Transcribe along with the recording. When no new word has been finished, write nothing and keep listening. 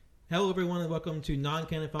Hello, everyone, and welcome to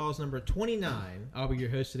Non-Canon Files number 29. I'll be your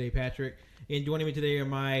host today, Patrick, and joining me today are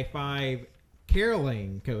my 5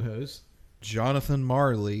 caroling co-hosts. Jonathan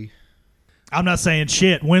Marley. I'm not saying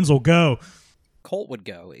shit. Wenzel, go. Colt would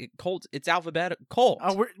go. Colt, it's alphabetical. Colt.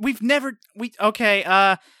 Oh,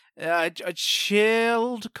 a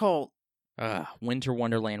chilled Colt. Winter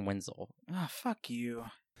Wonderland Wenzel. Oh, fuck you.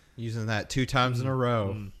 Using that 2 times in a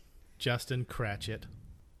row. Justin Cratchit.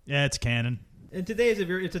 Yeah, it's canon. And today is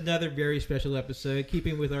it's another very special episode,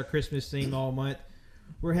 keeping with our Christmas theme all month.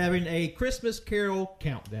 We're having a Christmas Carol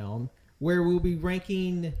countdown, where we'll be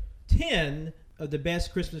ranking 10 of the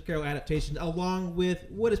best Christmas Carol adaptations, along with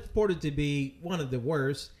what is purported to be one of the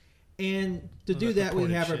worst. And to do that,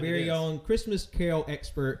 we have our very own Christmas Carol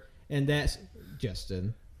expert, and that's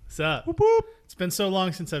Justin. What's up? Whoop, whoop. It's been so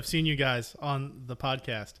long since I've seen you guys on the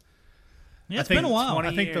podcast. Yeah, it's been a while.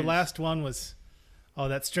 I think the years. last one was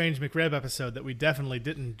that Strange McRib episode that we definitely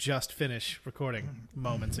didn't just finish recording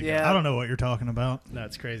moments ago. Yeah. I don't know what you're talking about. No,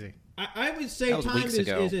 it's crazy. I would say That was time weeks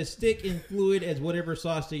ago. is as thick and fluid as whatever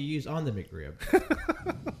sauce they use on the McRib.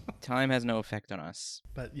 Time has no effect on us.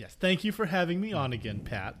 But yes, thank you for having me on again,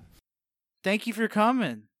 Pat. Thank you for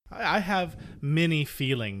coming. I have many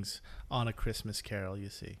feelings on A Christmas Carol, you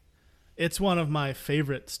see. It's one of my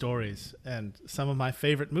favorite stories and some of my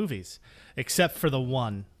favorite movies, except for the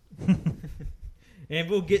one. And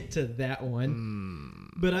we'll get to that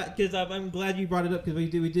one. But because I'm glad you brought it up, because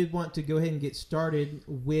we did want to go ahead and get started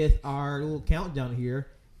with our little countdown here.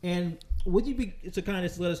 And would you be so kind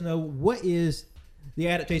as to let us know what is the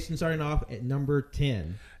adaptation starting off at number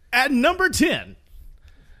 10? At number 10,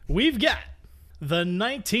 we've got the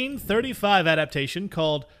 1935 adaptation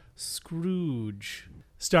called Scrooge,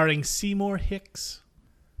 starring Seymour Hicks.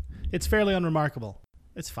 It's fairly unremarkable.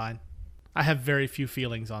 It's fine. I have very few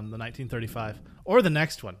feelings on the 1935 or the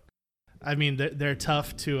next one. I mean, they're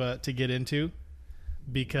tough to get into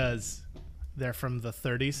because they're from the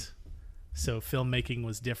 30s, so filmmaking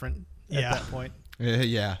was different at that point.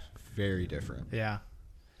 Yeah, very different. Yeah.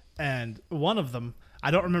 And one of them, I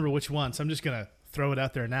don't remember which one, so I'm just going to throw it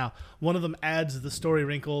out there now. One of them adds the story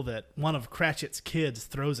wrinkle that one of Cratchit's kids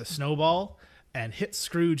throws a snowball and hits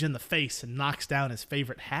Scrooge in the face and knocks down his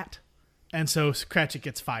favorite hat. And so Cratchit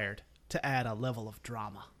gets fired to add a level of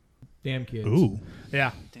drama. Damn kids. Ooh.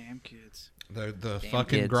 Yeah. Damn kids. The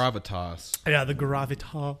fucking kids. gravitas. Yeah, the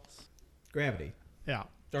gravitas. Gravity. Yeah.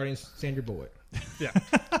 Starting Sandra Bullock. Yeah.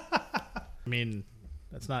 I mean,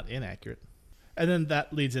 that's not inaccurate. And then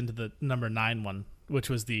that leads into the number 9 one, which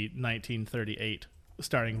was the 1938,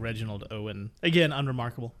 starring Reginald Owen. Again,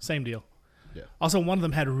 unremarkable. Same deal. Yeah. Also, one of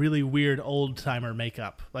them had really weird old-timer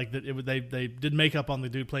makeup. Like, they did makeup on the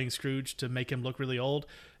dude playing Scrooge to make him look really old,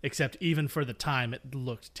 except even for the time, it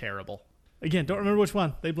looked terrible. Again, don't remember which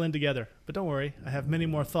one. They blend together. But don't worry, I have many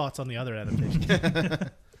more thoughts on the other adaptation.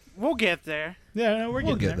 We'll get there. Yeah, no,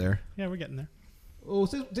 we'll get there. Yeah, we're getting there. Well,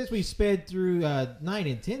 since we sped through 9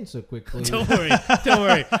 and 10 so quickly. Don't worry. Don't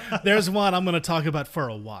worry. There's one I'm going to talk about for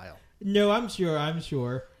a while. No, I'm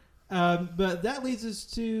sure. But that leads us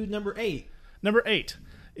to number 8. Number 8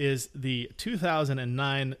 is the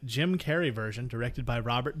 2009 Jim Carrey version, directed by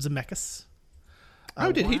Robert Zemeckis.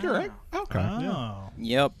 Oh, did he direct? Okay. Oh.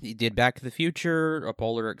 Yep, he did Back to the Future, A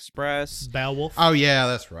Polar Express. Beowulf. Oh, yeah,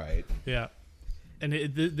 that's right. Yeah. And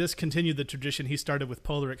this continued the tradition he started with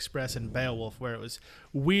Polar Express and Beowulf, where it was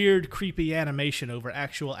weird, creepy animation over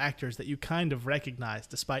actual actors that you kind of recognize,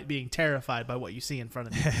 despite being terrified by what you see in front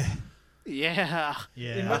of you. Yeah.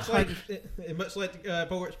 Yeah. And much like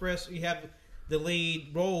Polar Express, you have the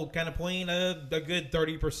lead role kind of playing a good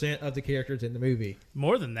 30% of the characters in the movie.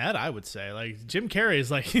 More than that, I would say. Like, Jim Carrey is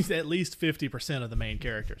like he's at least 50% of the main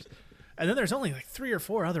characters. And then there's only like 3 or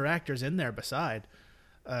 4 other actors in there beside.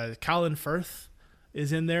 Colin Firth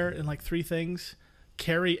is in there in like 3 things.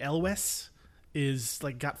 Carrie Elwes is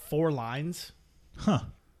like got 4 lines. Huh.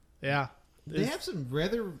 Yeah. They have some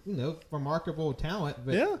rather, remarkable talent,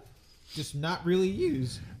 but Yeah. just not really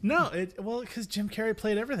used. No, because Jim Carrey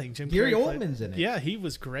played everything. Gary Carrey played- Oldman's in it. Yeah, he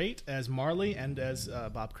was great as Marley and as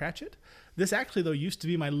Bob Cratchit. This actually, though, used to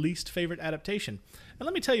be my least favorite adaptation. And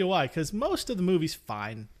let me tell you why, because most of the movie's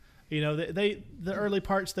fine. The early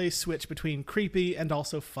parts, they switch between creepy and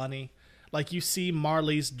also funny. Like, you see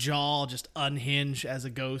Marley's jaw just unhinge as a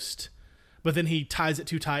ghost, but then he ties it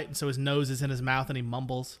too tight, and so his nose is in his mouth, and he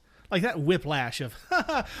mumbles. Like that whiplash of,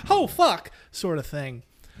 oh, fuck, sort of thing.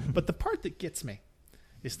 But the part that gets me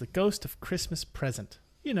is the Ghost of Christmas Present.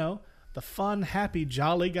 The fun, happy,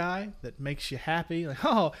 jolly guy that makes you happy. Like,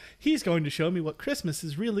 oh, he's going to show me what Christmas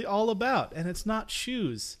is really all about, and it's not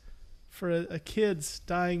shoes for a kid's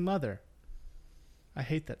dying mother. I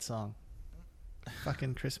hate that song.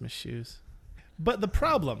 Fucking Christmas shoes. But the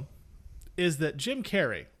problem is that Jim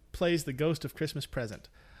Carrey plays the ghost of Christmas Present.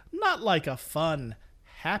 Not like a fun,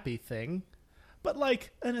 happy thing, but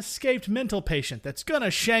like an escaped mental patient that's gonna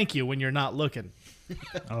shank you when you're not looking.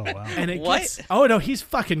 Oh wow. And it What? gets, oh no, he's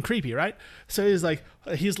fucking creepy, right? So he's like,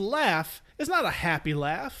 his laugh is not a happy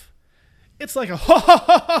laugh. It's like a ha ha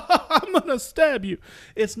ha ha ha, I'm gonna stab you.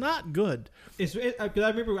 It's not good. Because I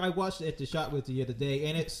remember I watched it at the shot with you the other day,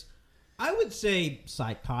 and it's, I would say,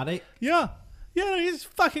 psychotic. Yeah, no, he's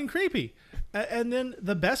fucking creepy. And then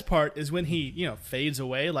the best part is when he, fades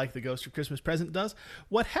away like the Ghost of Christmas Present does.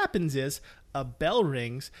 What happens is a bell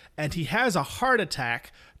rings and he has a heart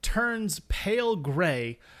attack, turns pale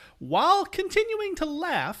gray, while continuing to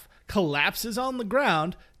laugh, collapses on the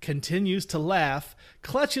ground, continues to laugh,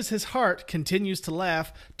 clutches his heart, continues to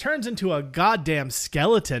laugh, turns into a goddamn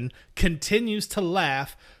skeleton, continues to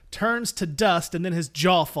laugh, turns to dust, and then his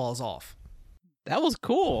jaw falls off. That was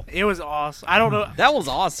cool. It was awesome. I don't know. That was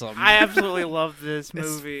awesome. I absolutely love this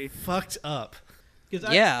movie. It's fucked up.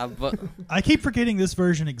 Yeah, but I keep forgetting this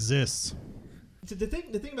version exists. So the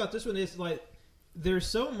thing about this one is, like, there's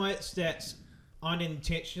so much that's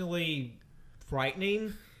unintentionally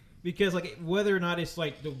frightening, because, like, whether or not it's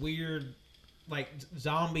like the weird, like,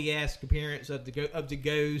 zombie-esque appearance of the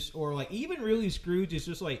ghost, or like even really Scrooge is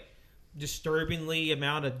just like disturbingly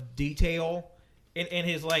amount of detail in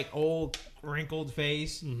his like old wrinkled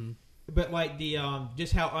face. Mm-hmm. But like the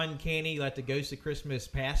just how uncanny like the Ghost of Christmas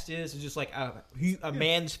Past is just like a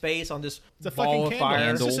man's face on this It's a ball fucking of candle.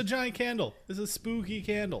 fire. It's just a giant candle. It's a spooky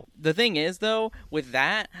candle. the thing is, though, with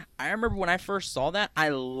that, I remember when I first saw that, I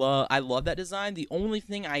love that design. The only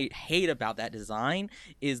thing I hate about that design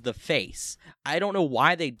is the face. I don't know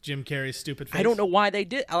why they. Jim Carrey's stupid face. I don't know why they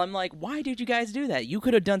did. I'm like, why did you guys do that? You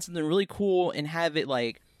could have done something really cool and have it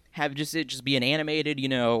just be an animated,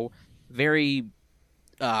 very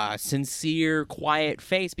sincere, quiet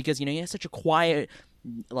face, because he has such a quiet,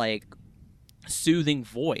 like, soothing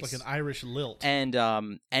voice, Like an Irish lilt.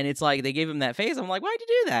 and it's like they gave him that face. I'm like, why'd you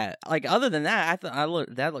do that? Like, other than that,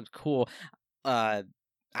 that looked cool. I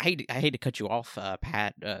hate to cut you off,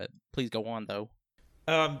 Pat. Please go on though.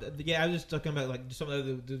 Yeah, I was just talking about like some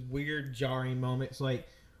of the weird jarring moments, like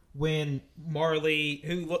when Marley,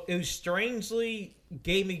 who strangely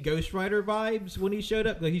gave me Ghost Rider vibes when he showed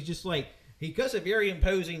up. Like, he's just like, he's a very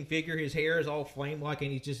imposing figure. His hair is all flame-like,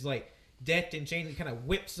 and he's just like decked in chains and kind of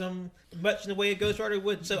whips them much in the way a Ghost Rider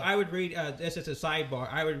would. So I would read, this is a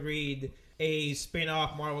sidebar, I would read a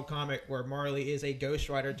spin-off Marvel comic where Marley is a Ghost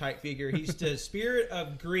Rider type figure. He's the spirit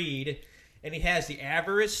of greed, and he has the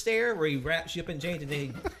avarice stare where he wraps you up in chains and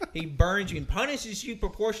then he burns you and punishes you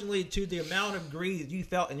proportionally to the amount of greed that you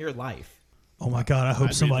felt in your life. Oh my god! I hope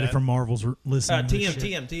I'd somebody read that. from Marvel's listening. to this shit.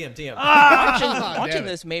 TM. Watching damn it.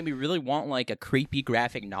 this made me really want like a creepy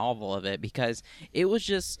graphic novel of it, because it was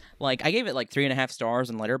just like, I gave it like 3.5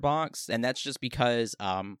 stars in Letterboxd, and that's just because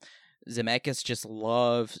Zemeckis just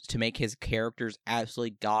loves to make his characters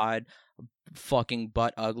absolutely god fucking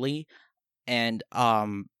butt ugly, and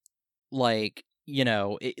like,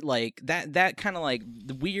 like that kind of like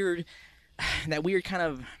the weird kind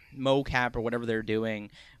of mocap or whatever they're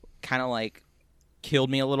doing kind of like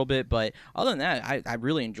killed me a little bit. But other than that, I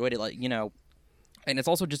really enjoyed it. Like, and it's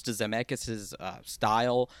also just Zemeckis'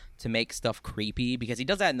 style to make stuff creepy, because he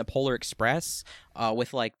does that in the Polar Express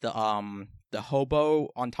with like the hobo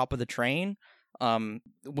on top of the train,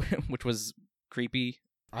 which was creepy.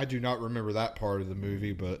 I do not remember that part of the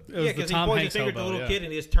movie, but It was Yeah, the because he Tom points Hanks his finger at the hobo, little yeah. kid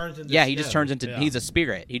and he just turns into Yeah, he just snow. turns into Yeah. he's a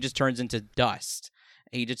spirit. He just turns into dust.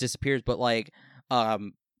 He just disappears. But like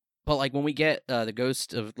when we get the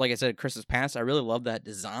Ghost of, like I said, Christmas Past, I really love that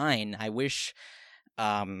design. I wish,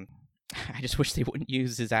 I just wish they wouldn't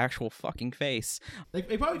use his actual fucking face. They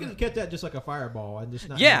probably could have kept that just like a fireball and just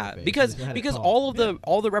not. Yeah, have a face. because Just had it talk. all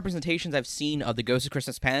of the representations I've seen of the Ghost of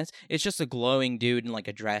Christmas Past, it's just a glowing dude in like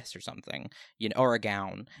a dress or something, or a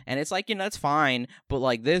gown, and it's like, that's fine. But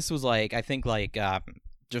like, this was like, I think like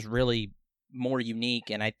just really more unique,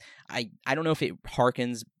 and I don't know if it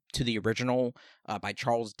harkens to the original by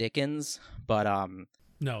Charles Dickens, but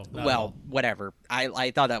No. not at well, all. whatever.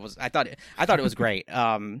 I thought it was great.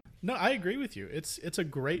 No, I agree with you. It's a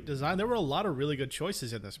great design. There were a lot of really good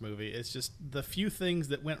choices in this movie. It's just the few things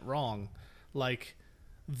that went wrong, like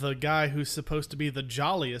the guy who's supposed to be the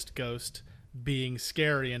jolliest ghost being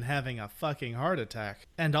scary and having a fucking heart attack,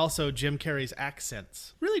 and also Jim Carrey's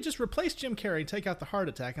accents. Really, just replace Jim Carrey and take out the heart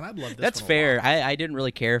attack, and I'd love this. That's one a fair. lot. I didn't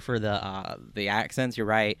really care for the accents. You're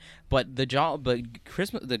right, but the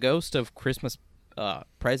Ghost of Christmas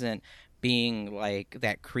Present being like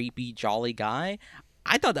that creepy jolly guy,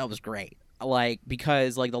 I thought that was great. like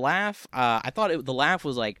because like the laugh, I thought the laugh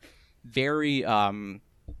was like very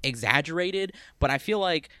exaggerated, but I feel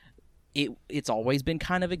like it's always been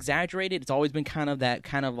kind of exaggerated. It's always been kind of that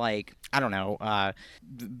kind of like, I don't know,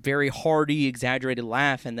 very hearty, exaggerated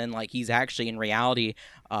laugh, and then like he's actually in reality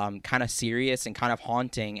kind of serious and kind of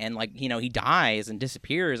haunting, and like, you know, he dies and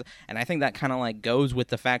disappears, and I think that kind of like goes with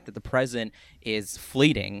the fact that the present is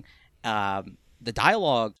fleeting. The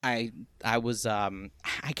dialogue, I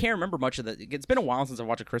can't remember much of it's been a while since I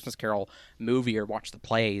watched a Christmas Carol movie or watched the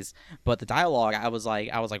plays, but the dialogue, I was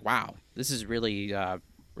like, wow, this is really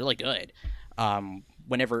really good.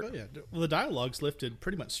 Whenever well, the dialogue's lifted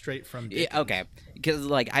pretty much straight from Dickens. Yeah, okay, because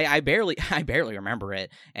like I barely remember it,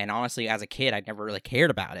 and honestly, as a kid, I never really cared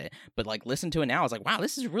about it. But like listen to it now, I was like, wow,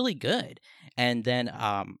 this is really good. And then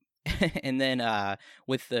and then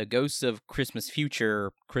with the Ghosts of Christmas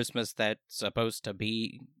Future, Christmas that's supposed to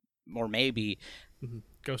be, or maybe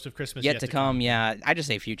Ghost of Christmas yet to come. Yeah, I just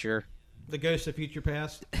say future. The Ghost of Future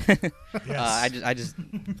Past. Yes. I just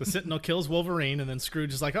The Sentinel kills Wolverine, and then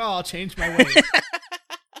Scrooge is like, "Oh, I'll change my ways."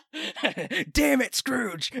 Damn it,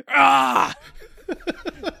 Scrooge! Ah!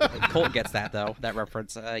 Colt gets that though. That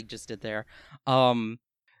reference I just did there.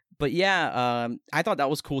 But yeah, I thought that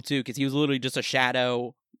was cool too, because he was literally just a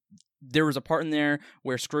shadow. There was a part in there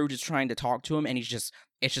where Scrooge is trying to talk to him, and it's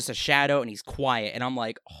just a shadow, and he's quiet, and I'm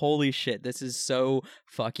like, holy shit, this is so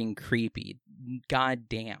fucking creepy. God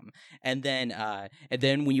damn. And then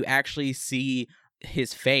when you actually see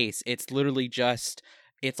his face, it's literally just,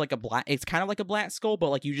 it's kind of like a black skull, but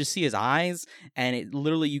like you just see his eyes, and it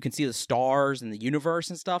literally, you can see the stars and the universe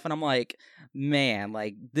and stuff, and I'm like, man,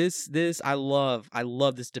 like this I love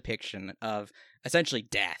this depiction of essentially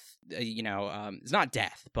death. It's not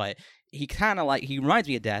death, but he reminds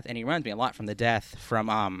me of death, and he reminds me a lot from the death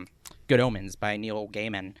from Good Omens by Neil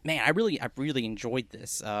Gaiman. Man, I really enjoyed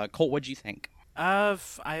this. Colt, what'd you think? I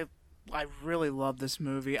really love this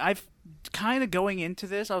movie. I've kind of going into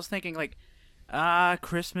this, I was thinking like,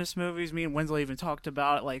 Christmas movies. Me and Winslow even talked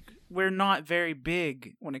about it. Like, we're not very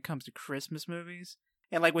big when it comes to Christmas movies,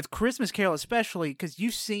 and like with Christmas Carol especially, because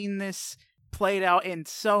you've seen this played out in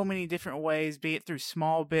so many different ways, be it through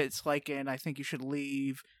small bits like in I Think You Should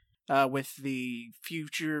Leave, with the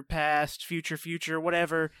future past, future,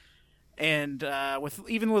 whatever, and with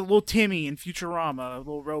little Timmy in Futurama, a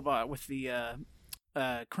little robot with the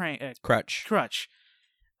crutch.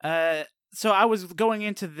 So I was going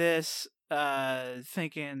into this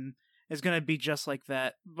thinking it's gonna be just like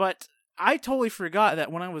that, but I totally forgot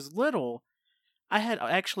that when I was little, I had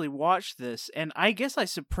actually watched this, and I guess I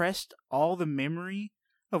suppressed all the memory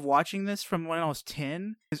of watching this from when I was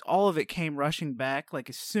 10, because all of it came rushing back, like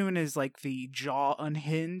as soon as like the jaw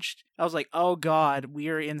unhinged. I was like, oh god, we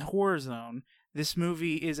are in horror zone. This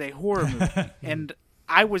movie is a horror movie. And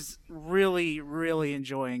I was really, really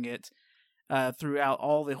enjoying it throughout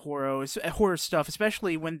all the horror stuff,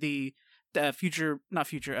 especially when the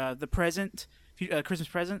present, Christmas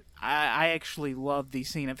Present. I actually love the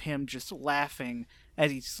scene of him just laughing as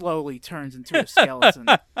he slowly turns into a skeleton.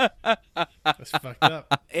 That's fucked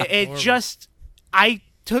up. I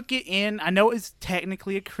took it in. I know it's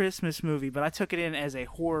technically a Christmas movie, but I took it in as a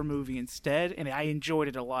horror movie instead, and I enjoyed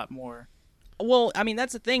it a lot more. Well, I mean,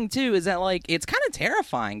 that's the thing, too, is that, like, it's kind of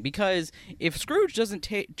terrifying, because if Scrooge doesn't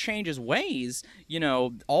change his ways,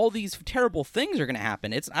 all these terrible things are going to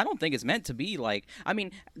happen. I don't think it's meant to be, like, I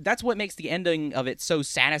mean, that's what makes the ending of it so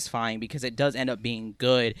satisfying, because it does end up being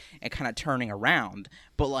good and kind of turning around.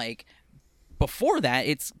 But, like, before that,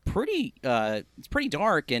 it's pretty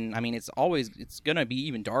dark, and, I mean, it's going to be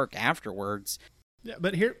even dark afterwards. Yeah,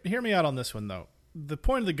 but hear me out on this one, though. The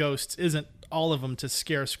point of the ghosts isn't all of them to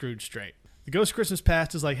scare Scrooge straight. The Ghost of Christmas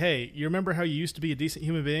Past is like, hey, you remember how you used to be a decent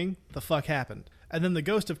human being? The fuck happened? And then the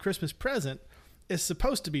Ghost of Christmas Present is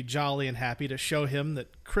supposed to be jolly and happy to show him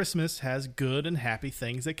that Christmas has good and happy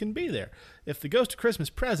things that can be there. If the Ghost of Christmas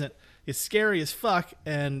Present is scary as fuck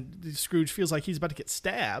and Scrooge feels like he's about to get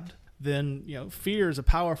stabbed, then, fear is a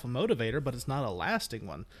powerful motivator, but it's not a lasting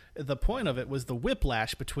one. The point of it was the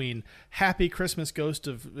whiplash between happy Christmas Ghost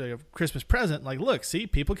of Christmas Present, like, look, see,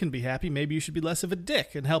 people can be happy, maybe you should be less of a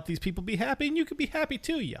dick and help these people be happy, and you can be happy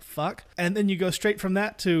too, you fuck. And then you go straight from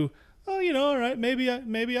that to, all right, maybe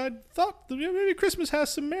I thought, maybe Christmas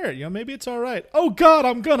has some merit, maybe it's all right. Oh, God,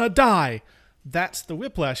 I'm gonna die! That's the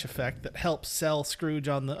whiplash effect that helps sell Scrooge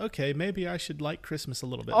on okay, maybe I should like Christmas a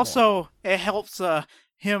little bit more. Also, it helps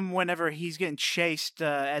him whenever he's getting chased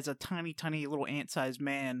as a tiny little ant-sized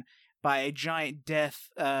man by a giant death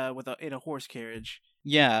in a horse carriage.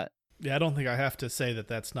 Yeah. Yeah, I don't think I have to say that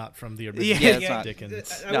that's not from the original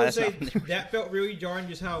Dickens. I would say that felt really jarring,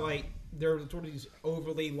 just how, like, there are sort of these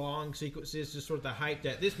overly long sequences to sort of hype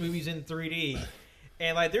that this movie's in 3D,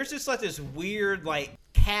 and like there's just like this weird like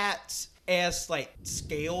Cats-esque like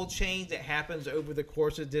scale change that happens over the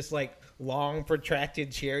course of this like long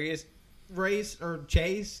protracted chariot race or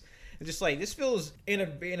chase. And just like this feels in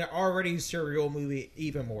an already surreal movie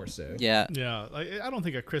even more so. Yeah. Yeah, I don't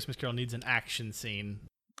think A Christmas Carol needs an action scene.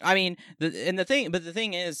 I mean, the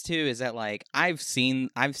thing is too is that like I've seen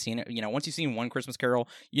it. You know, once you've seen one Christmas Carol,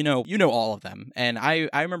 you know all of them. And I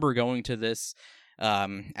remember going to this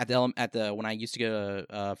at the when I used to go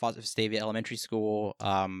to Fatstavia Elementary School.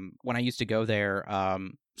 When I used to go there,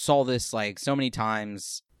 saw this like so many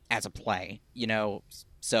times as a play. You know.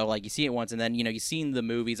 So, like, you see it once, and then, you know, you've seen the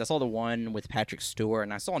movies. I saw the one with Patrick Stewart,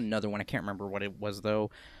 and I saw another one. I can't remember what it was,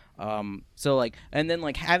 though. So, like, and then,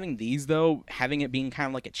 like, having these, though, having it being kind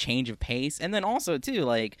of like a change of pace. And then also, too,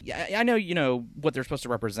 like, I know, you know, what they're supposed to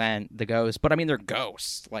represent, the ghosts, but, I mean, they're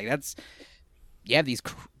ghosts. Like, that's, you have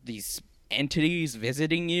these entities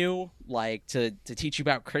visiting you, like, to teach you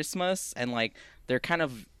about Christmas, and, like, they're kind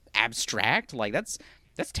of abstract. Like, that's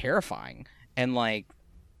terrifying. And, like,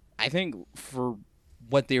 I think for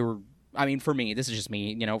what they were, I mean, for me, this is just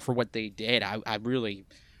me, you know, for what they did, I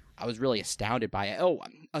was really astounded by it. Oh,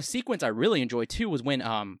 a sequence I really enjoyed too was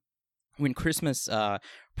when Christmas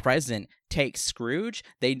Present takes Scrooge,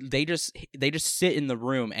 they just sit in the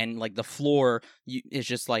room and like the floor is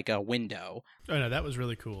just like a window. Oh no, that was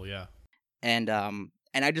really cool, yeah. And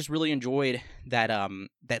I just really enjoyed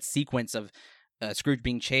that sequence of Scrooge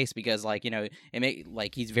being chased because, like, you know,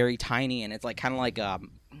 like he's very tiny and it's like kind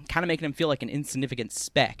of making him feel like an insignificant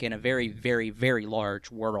speck in a very, very, very large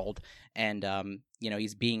world. And you know,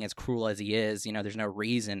 he's being as cruel as he is. You know, there's no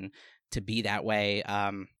reason to be that way.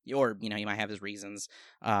 Or you know, he might have his reasons,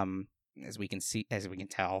 as we can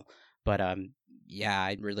tell. But yeah,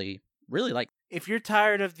 I really, really like. If you're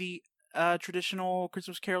tired of the traditional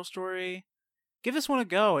Christmas Carol story, give this one a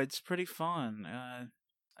go. It's pretty fun.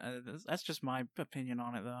 That's just my opinion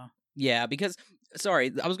on it, though. Yeah, because,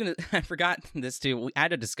 sorry, I forgot this too. I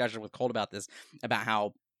had a discussion with Colt about this, about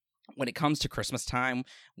how when it comes to Christmas time,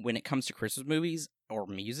 when it comes to Christmas movies or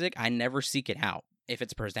music, I never seek it out. If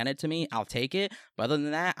it's presented to me, I'll take it. But other than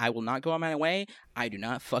that, I will not go on my way. I do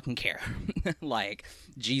not fucking care. Like,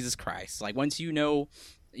 Jesus Christ. Like, once you know,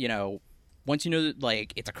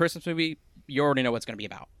 like, it's a Christmas movie, you already know what it's going to be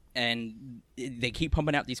about. And they keep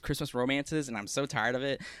pumping out these Christmas romances, and I'm so tired of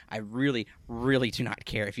it. I really, really do not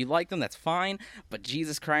care. If you like them, that's fine. But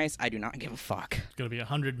Jesus Christ, I do not give a fuck. It's going to be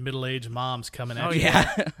 100 middle-aged moms coming at you.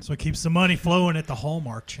 Yeah. So it keeps the money flowing at the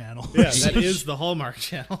Hallmark Channel. Yeah, that is the Hallmark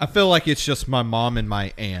Channel. I feel like it's just my mom and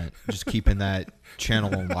my aunt just keeping that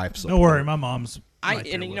channel on life support. Don't worry, my mom's.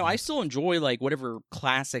 I still enjoy like whatever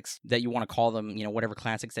classics that you want to call them, you know, whatever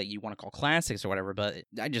classics that you want to call classics or whatever, but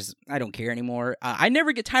I don't care anymore. I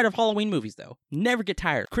never get tired of Halloween movies though. Never get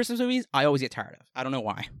tired. Christmas movies, I always get tired of. I don't know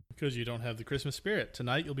why. Because you don't have the Christmas spirit.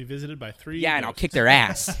 Tonight you'll be visited by 3 Yeah, ghosts. and I'll kick their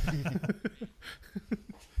ass.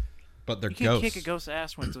 But they're You can't ghosts. kick a ghost's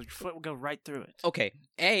ass once, your foot will go right through it. Okay,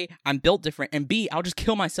 A, I'm built different, and B, I'll just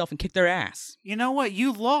kill myself and kick their ass. You know what?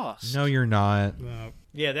 You lost. No, you're not.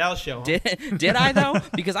 Yeah, that'll show 'em. Did I though?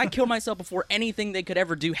 Because I killed myself before anything they could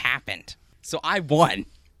ever do happened. So I won.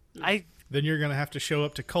 Then you're going to have to show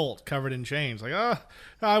up to Colt covered in chains. Like,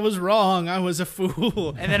 I was wrong. I was a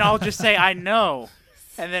fool. And then I'll just say, I know.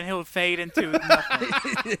 And then he'll fade into nothing.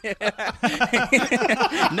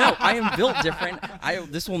 No, I am built different.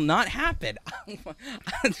 This will not happen.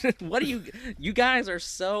 What do you guys are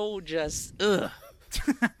so just ugh.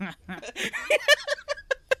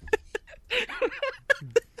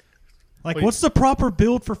 Like, Wait. what's the proper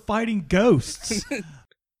build for fighting ghosts?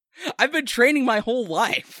 I've been training my whole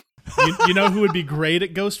life. You know who would be great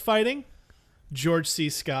at ghost fighting? George C.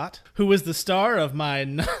 Scott, who was the star of my...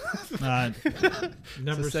 Number It's a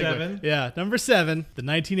segue. 7. Yeah, number 7, the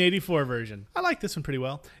 1984 version. I like this one pretty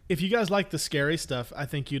well. If you guys like the scary stuff, I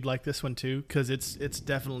think you'd like this one too, because it's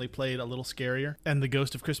definitely played a little scarier. And the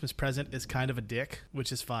Ghost of Christmas Present is kind of a dick,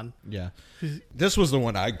 which is fun. Yeah. This was the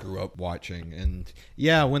one I grew up watching. And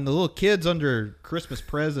yeah, when the little kids under Christmas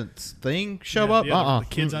presents thing show up, The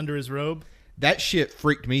kids under his robe. that shit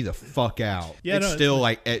freaked me the fuck out. Yeah, it's no, still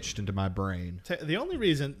like etched into my brain. The only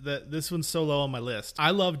reason that this one's so low on my list,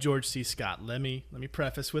 I love George C. Scott. Let me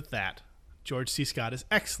preface with that. George C. Scott is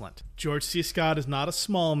excellent. George C. Scott is not a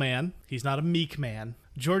small man. He's not a meek man.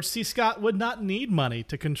 George C. Scott would not need money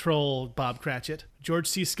to control Bob Cratchit. George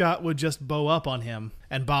C. Scott would just bow up on him,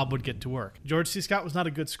 and Bob would get to work. George C. Scott was not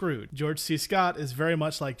a good Scrooge. George C. Scott is very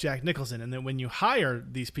much like Jack Nicholson, in that when you hire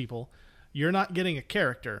these people, you're not getting a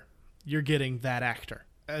character. You're getting that actor.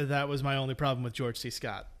 That was my only problem with George C.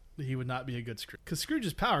 Scott. he would not be a good Scrooge. Because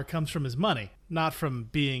Scrooge's power comes from his money, not from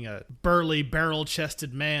being a burly,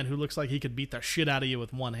 barrel-chested man who looks like he could beat the shit out of you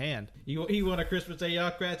with one hand. You want a Christmas Day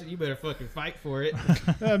off, Cratchit? You better fucking fight for it.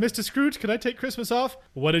 Mr. Scrooge, can I take Christmas off?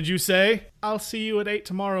 What did you say? I'll see you at 8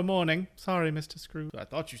 tomorrow morning. Sorry, Mr. Scrooge. I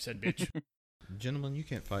thought you said bitch. Gentlemen, you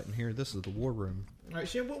can't fight in here. This is the war room. All right,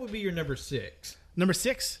 Shem, what would be your number 6? Number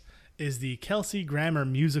 6 is the Kelsey Grammer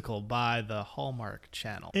musical by the Hallmark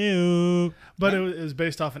Channel. Ew. But it was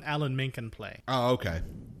based off an Alan Menken play. Oh, okay.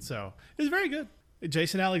 So it was very good.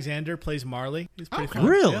 Jason Alexander plays Marley. He's pretty Okay. fun.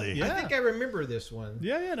 Really? Yeah. I think I remember this one.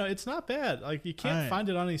 Yeah, no, it's not bad. Like you can't Right. find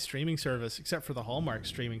it on any streaming service except for the Hallmark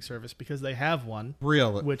streaming service because they have one,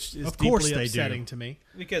 Really? which is Of course deeply they do. upsetting to me.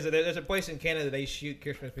 Because there's a place in Canada they shoot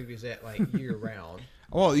Christmas movies at like year round.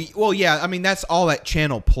 Well, yeah. I mean, that's all that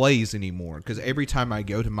channel plays anymore. Because every time I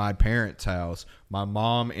go to my parents' house, my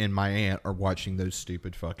mom and my aunt are watching those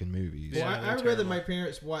stupid fucking movies. Well, Yeah, they're I'd rather terrible. my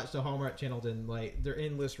parents watch the Hallmark Channel than like their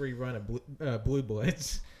endless rerun of Blue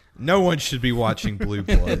Bloods. No one should be watching Blue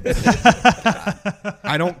Bloods.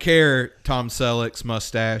 I don't care, Tom Selleck's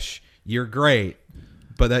mustache. You're great,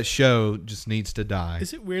 but that show just needs to die.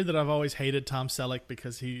 Is it weird that I've always hated Tom Selleck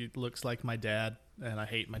because he looks like my dad, and I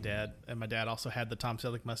hate my dad, and my dad also had the Tom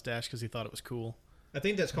Selleck mustache because he thought it was cool. I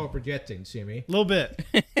think that's called projecting, Simmy. A little bit.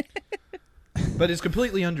 But it's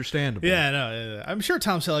completely understandable. Yeah, no, I'm sure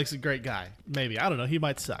Tom Selleck's a great guy. Maybe. I don't know. He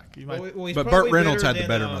might suck. He might, Well, he's But probably Burt Reynolds had better the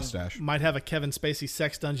better than, mustache. might have a Kevin Spacey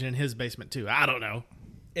sex dungeon in his basement, too. I don't know.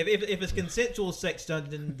 If it's consensual sex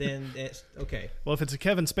dungeon, then it's okay. Well, if it's a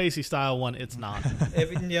Kevin Spacey style one, it's not.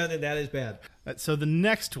 Yeah, then that is bad. So the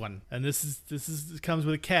next one, and this comes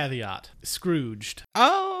with a caveat: Scrooged.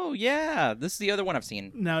 Oh yeah, this is the other one I've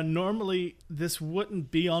seen. Now, normally this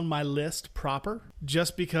wouldn't be on my list proper,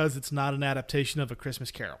 just because it's not an adaptation of A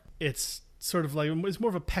Christmas Carol. It's sort of like it's more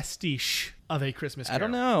of a pastiche of A Christmas Carol. I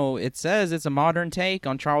don't know. It says it's a modern take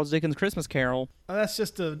on Charles Dickens' Christmas Carol. That's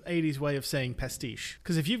just an 80s way of saying pastiche.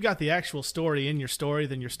 Because if you've got the actual story in your story,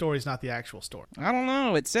 then your story's not the actual story. I don't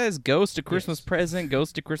know. It says Ghost of Christmas Present,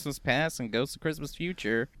 Ghost of Christmas Past, and Ghost of Christmas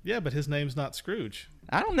Future. Yeah, but his name's not Scrooge.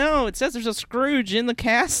 I don't know. It says there's a Scrooge in the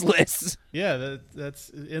cast list. Yeah, that's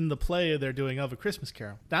in the play they're doing of A Christmas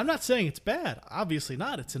Carol. Now, I'm not saying it's bad. Obviously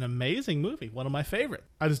not. It's an amazing movie. One of my favorite.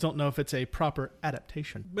 I just don't know if it's a proper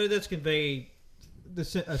adaptation. But it does convey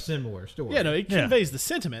a similar story. Yeah, no, it Yeah. conveys the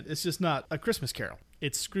sentiment. It's just not A Christmas Carol.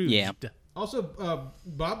 It's Scrooge. Yeah. Also,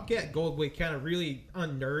 Bobcat Goldthwait kind of really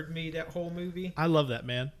unnerded me that whole movie. I love that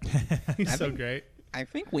man. He's so great. I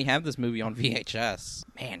think we have this movie on VHS.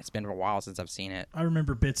 Man, it's been a while since I've seen it. I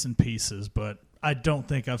remember bits and pieces, but I don't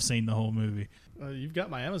think I've seen the whole movie. You've got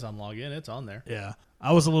my Amazon login. It's on there. Yeah.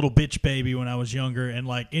 I was a little bitch baby when I was younger, and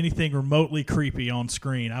like anything remotely creepy on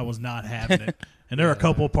screen, I was not having it. And there are a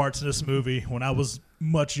couple of parts in this movie when I was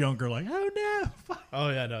much younger, like, oh no. Fuck. Oh,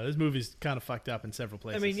 yeah, no. This movie's kind of fucked up in several I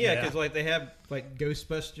places. mean, yeah, Yeah. because like they have like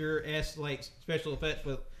Ghostbuster-esque like special effects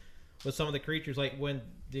with some of the creatures, like when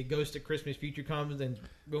the Ghost of Christmas Future comes and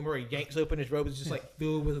Bill Murray yanks open his robe, it's just like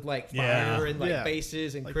filled with like fire Yeah. and like Yeah.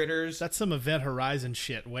 faces and Like, critters. That's some Event Horizon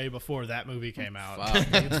shit way before that movie came out. Fuck.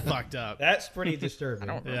 It's fucked up. That's pretty disturbing.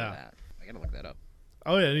 I don't remember Yeah. that. I gotta look that up.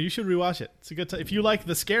 Oh, yeah, you should rewatch it. It's a good time. If you like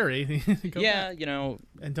the scary, go Yeah, back. you know,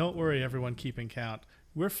 And don't worry, everyone keeping count.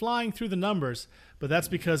 We're flying through the numbers, but that's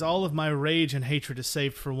because all of my rage and hatred is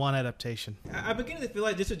saved for one adaptation. I'm beginning to feel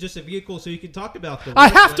like this is just a vehicle so you can talk about the. I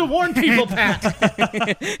worst have to one. warn people, Pat.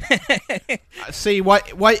 See,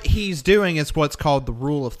 what he's doing is what's called the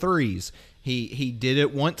rule of threes. He did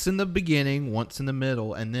it once in the beginning, once in the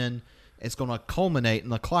middle, and then it's going to culminate in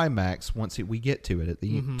the climax once we get to it at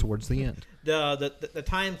the towards the end. The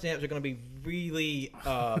timestamps are going to be really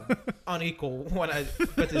unequal when I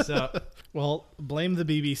put this up. Well, blame the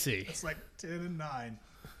BBC. It's like 10 and 9,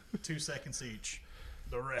 2 seconds each.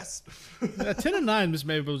 The rest. 10 and 9 was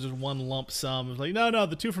maybe just one lump sum. It was like, no,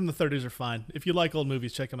 the two from the 30s are fine. If you like old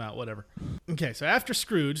movies, check them out, whatever. Okay, so after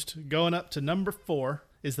Scrooged, going up to number 4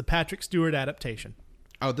 is the Patrick Stewart adaptation.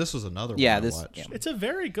 Oh, this was another Yeah, one I this- watched. yeah. It's a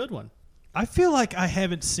very good one. I feel like I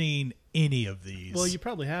haven't seen any of these. Well, you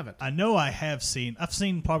probably haven't. I know I have seen. I've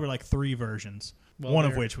seen probably like 3 versions. Well, one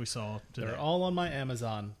of they're- which we saw today. They're all on my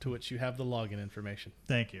Amazon, to which you have the login information.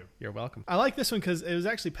 Thank you. You're welcome. I like this one because it was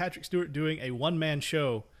actually Patrick Stewart doing a one-man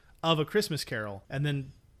show of A Christmas Carol, and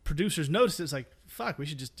then producers noticed it. It's like, fuck, we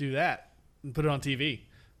should just do that and put it on TV.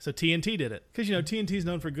 So TNT did it. Because, TNT's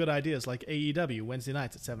known for good ideas like AEW, Wednesday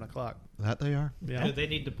nights at 7 o'clock. That they are. Yeah. They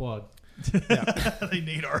need to plug. They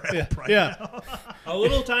need our help right Yeah. now. A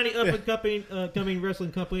little tiny up and coming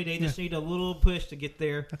wrestling company. They just need a little push to get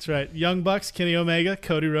there. That's right. Young Bucks, Kenny Omega,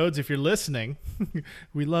 Cody Rhodes, if you're listening,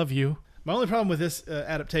 we love you. My only problem with this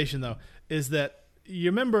adaptation, though, is that you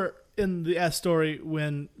remember in the S story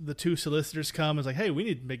when the two solicitors come and it's like, hey, we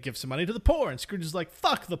need to give some money to the poor. And Scrooge is like,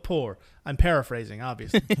 fuck the poor. I'm paraphrasing,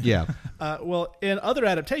 obviously. Yeah. Well, in other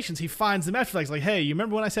adaptations, he finds them after. Like, hey, you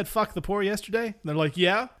remember when I said fuck the poor yesterday? And they're like,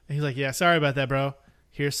 yeah. And he's like, yeah, sorry about that, bro.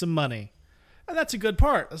 Here's some money. And that's a good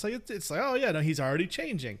part. It's like, oh, yeah, no, he's already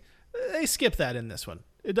changing. They skip that in this one.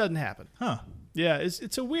 It doesn't happen. Huh. Yeah,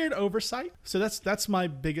 it's a weird oversight. So that's my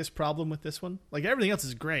biggest problem with this one. Like, everything else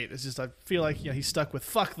is great. It's just I feel like he's stuck with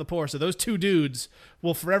fuck the poor. So those two dudes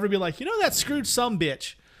will forever be like, that Scrooge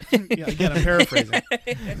sumbitch. Again, I'm paraphrasing.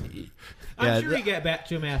 I'm sure he got back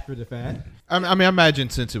to him after the fact. I imagine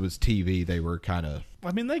since it was TV, they were kind of.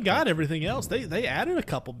 I mean, they got everything else. They added a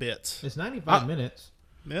couple bits. It's 95 minutes.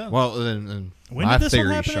 Yeah. Well, then When did this one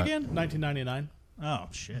happen again? 1999. Oh,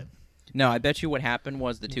 shit. No, I bet you what happened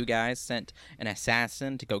was the two guys sent an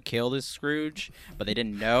assassin to go kill this Scrooge, but they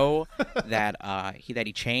didn't know that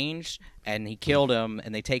he changed, and he killed him,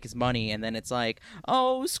 and they take his money, and then it's like,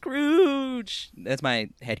 oh, Scrooge. That's my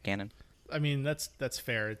headcanon. I mean, that's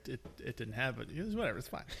fair. It didn't have it. It was whatever. It's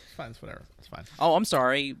fine. It's whatever. It's fine. Oh, I'm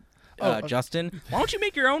sorry, Justin. Why don't you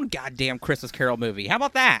make your own goddamn Christmas Carol movie? How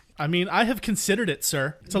about that? I mean, I have considered it,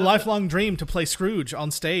 sir. It's a lifelong dream to play Scrooge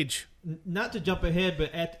on stage. Not to jump ahead,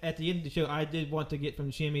 but at the end of the show, I did want to get from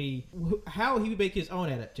Shimmy how he would make his own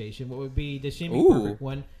adaptation. What would be the Shimmy perfect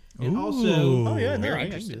one? And also, Oh yeah, no, Very I can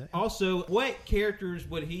interesting. do that. also, what characters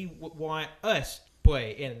would he want us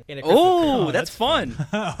play in a Christmas Oh, Carol? that's fun.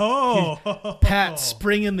 Oh. Pat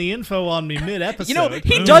springing the info on me mid-episode. You know,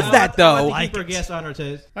 he does that, I though. like to keep our guests on our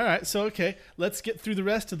toes. All right, so okay, let's get through the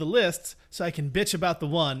rest of the lists so I can bitch about the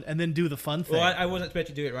one and then do the fun thing. Well, I wasn't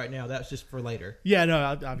expecting to do it right now. That's just for later. Yeah, no,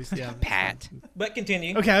 obviously. Yeah. Pat. But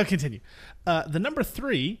continue. Okay, I'll continue. The number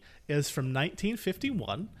 3 is from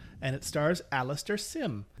 1951, and it stars Alistair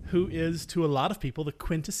Sim, who is, to a lot of people, the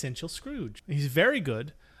quintessential Scrooge. He's very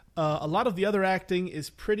good. A lot of the other acting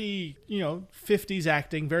is pretty, 50s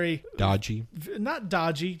acting, very dodgy. not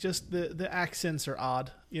dodgy, just the accents are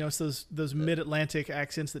odd. It's those mid-Atlantic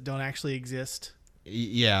accents that don't actually exist.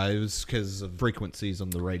 Yeah, it was because of frequencies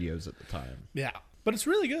on the radios at the time. Yeah. But it's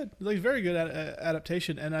really good. It's like very good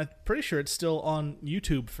adaptation, and I'm pretty sure it's still on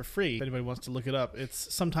YouTube for free. If anybody wants to look it up,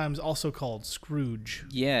 it's sometimes also called Scrooge.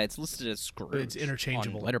 Yeah, it's listed as Scrooge. It's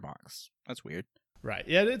interchangeable. On Letterboxd. That's weird. Right.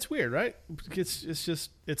 Yeah, it's weird, right?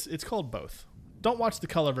 It's called both. Don't watch the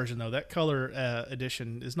color version though. That color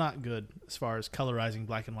edition is not good as far as colorizing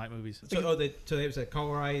black and white movies. So it was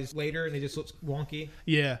colorized later, and it just looks wonky.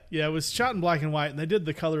 Yeah, it was shot in black and white, and they did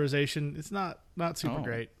the colorization. It's not super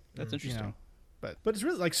great. That's interesting. But it's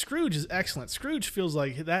really like Scrooge is excellent. Scrooge feels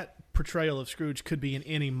like that portrayal of Scrooge could be in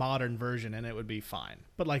any modern version and it would be fine.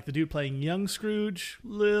 But like the dude playing young Scrooge,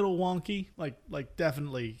 little wonky. Like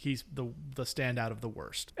definitely he's the standout of the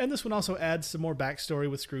worst. And this one also adds some more backstory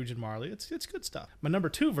with Scrooge and Marley. It's good stuff. My number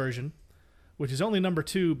 2 version, which is only number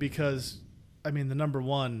 2 because the number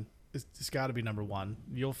 1 it's got to be number 1.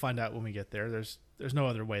 You'll find out when we get there. There's no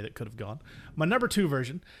other way that could have gone. My number 2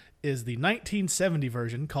 version is the 1970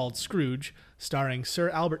 version called Scrooge, starring Sir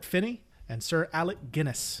Albert Finney and Sir Alec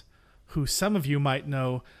Guinness, who some of you might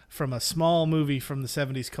know from a small movie from the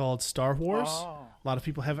 70s called Star Wars. A lot of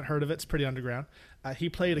people haven't heard of it. It's pretty underground. He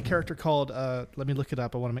played a character called, let me look it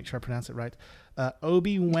up. I want to make sure I pronounce it right.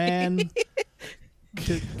 Obi-Wan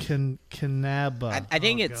Kenobi. I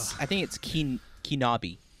think it's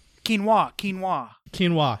Kenobi. Quinoa. Quinoa.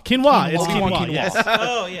 It's quinoa. Yes.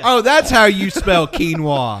 Oh yeah. Oh, that's how you spell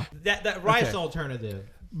quinoa. That rice alternative.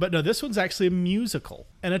 But no, this one's actually a musical,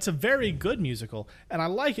 and it's a very good musical. And I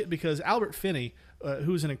like it because Albert Finney,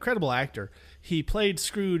 who's an incredible actor, he played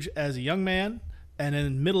Scrooge as a young man, and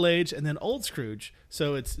then middle age, and then old Scrooge.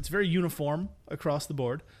 So it's very uniform across the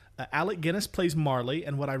board. Alec Guinness plays Marley,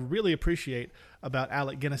 and what I really appreciate about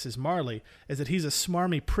Alec Guinness's Marley is that he's a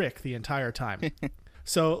smarmy prick the entire time.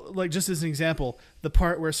 So, like, just as an example, the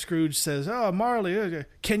part where Scrooge says, "Oh, Marley,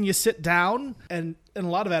 can you sit down?" And in a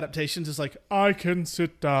lot of adaptations, it's like, "I can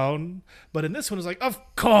sit down." But in this one, it's like, "Of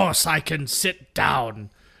course I can sit down."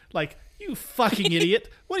 Like, you fucking idiot.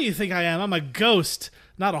 What do you think I am? I'm a ghost,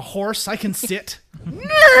 not a horse. I can sit.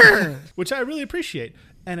 Which I really appreciate.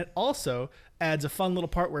 And it also adds a fun little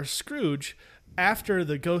part where Scrooge, after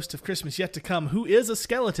the ghost of Christmas Yet to Come, who is a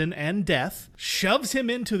skeleton and death, shoves him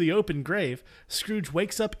into the open grave. Scrooge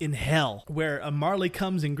wakes up in hell, where Marley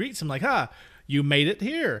comes and greets him like, you made it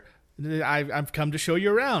here. I've come to show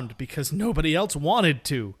you around because nobody else wanted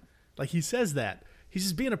to. Like, he says that. He's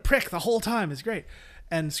just being a prick the whole time. It's great.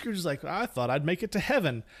 And Scrooge is like, I thought I'd make it to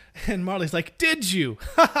heaven. And Marley's like, did you?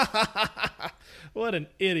 What an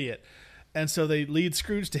idiot. And so they lead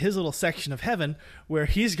Scrooge to his little section of heaven where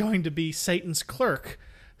he's going to be Satan's clerk.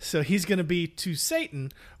 So he's going to be to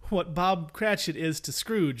Satan what Bob Cratchit is to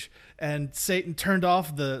Scrooge. And Satan turned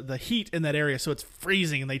off the heat in that area, so it's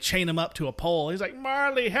freezing, and they chain him up to a pole. He's like,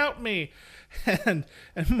 Marley, help me. And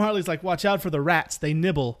Marley's like, watch out for the rats. They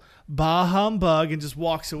nibble. Bah humbug, and just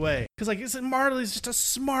walks away. Because like, Marley's just a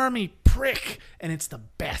smarmy prick, and it's the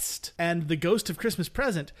best. And the Ghost of Christmas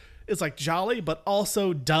Present is like jolly, but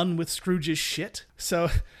also done with Scrooge's shit. So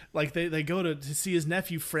like they go to see his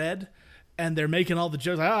nephew Fred, and they're making all the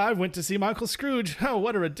jokes. Like, I went to see my Uncle Scrooge. Oh,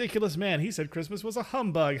 what a ridiculous man. He said Christmas was a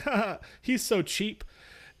humbug. He's so cheap.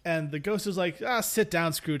 And the ghost is like, sit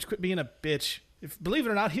down, Scrooge. Quit being a bitch. Believe it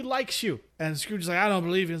or not, he likes you. And Scrooge is like, I don't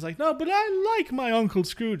believe you. He's like, no, but I like my Uncle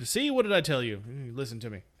Scrooge. See, what did I tell you? Listen to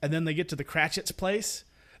me. And then they get to the Cratchit's place,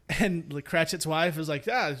 and the Cratchit's wife is like,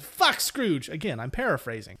 fuck Scrooge. Again, I'm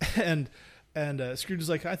paraphrasing. And Scrooge is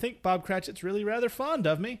like, I think Bob Cratchit's really rather fond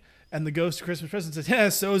of me. And the Ghost of Christmas Present says, yeah,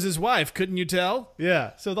 so is his wife. Couldn't you tell?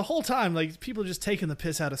 Yeah. So the whole time, like, people are just taking the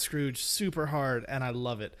piss out of Scrooge super hard, and I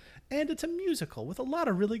love it. And it's a musical with a lot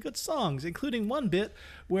of really good songs, including one bit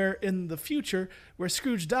where in the future, where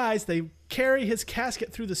Scrooge dies, they carry his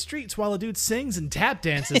casket through the streets while a dude sings and tap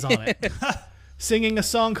dances on it. Singing a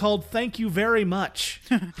song called Thank You Very Much.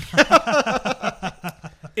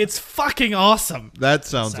 It's fucking awesome. That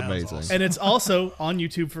sounds amazing. Awesome. And it's also on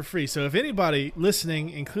YouTube for free. So if anybody listening,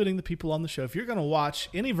 including the people on the show, if you're going to watch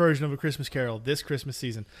any version of A Christmas Carol this Christmas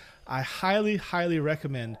season, I highly, highly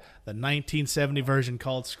recommend the 1970 version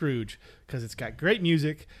called Scrooge, because it's got great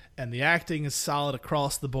music and the acting is solid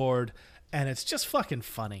across the board, and it's just fucking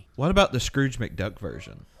funny. What about the Scrooge McDuck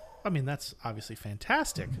version? I mean, that's obviously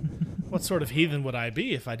fantastic. What sort of heathen would I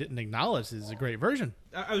be if I didn't acknowledge this is a great version?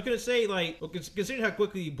 I was going to say, like, well, considering how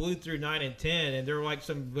quickly you blew through 9 and 10, and there were, like,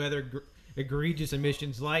 some rather egregious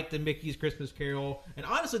omissions like the Mickey's Christmas Carol. And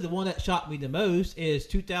honestly, the one that shocked me the most is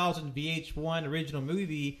 2000 VH1 original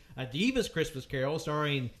movie, A Diva's Christmas Carol,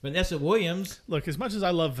 starring Vanessa Williams. Look, as much as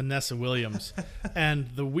I love Vanessa Williams and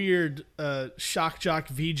the weird shock jock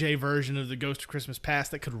VJ version of the Ghost of Christmas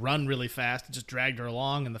Past that could run really fast and just dragged her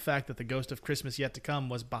along, and the fact that the Ghost of Christmas Yet to Come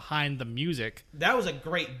was behind the music. That was a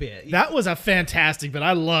great bit. That was a fantastic bit.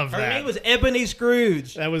 I love Her that. name was Ebony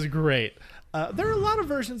Scrooge. That was great. There are a lot of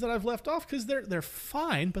versions that I've left off because they're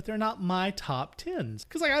fine, but they're not my top 10s.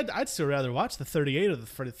 Because like I'd still rather watch the 38 or the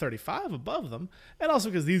 35 above them, and also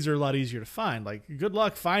because these are a lot easier to find. Like, good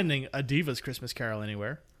luck finding A Diva's Christmas Carol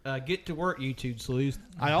anywhere. Get to work, YouTube sleuth.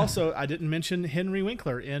 I didn't mention Henry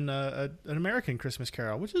Winkler in an American Christmas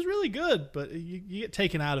Carol, which is really good, but you get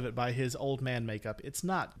taken out of it by his old man makeup. It's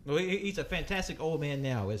not. Well, he's a fantastic old man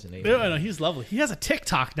now, isn't he? No, he's lovely. He has a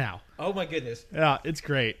TikTok now. Oh my goodness. Yeah, it's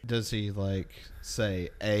great. Does he like say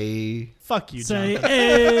a? Fuck you, Say, Jonathan.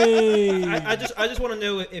 hey. I just want to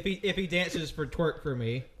know if he dances for twerk for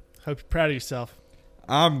me. Hope you're proud of yourself.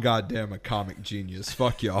 I'm goddamn a comic genius.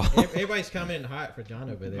 Fuck y'all. Everybody's coming in hot for John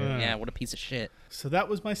over there. Yeah, what a piece of shit. So that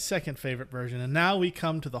was my second favorite version, and now we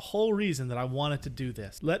come to the whole reason that I wanted to do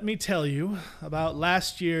this. Let me tell you about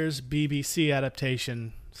last year's BBC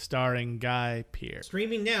adaptation starring Guy Pearce.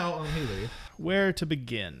 Streaming now on Hulu. Where to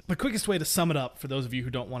begin? The quickest way to sum it up for those of you who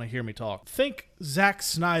don't want to hear me talk. Think Zack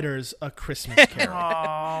Snyder's A Christmas Carol.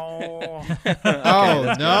 Oh.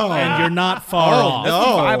 Oh no! And you're not far off. That's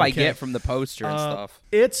the vibe I okay. get from the poster and stuff.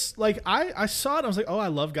 It's like I saw it and I was like, oh, I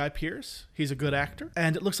love Guy Pearce. He's a good actor.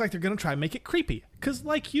 And it looks like they're going to try and make it creepy. Because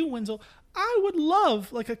like you, Wenzel, I would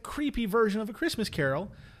love like a creepy version of A Christmas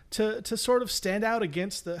Carol to sort of stand out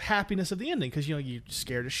against the happiness of the ending. Because, you know, you're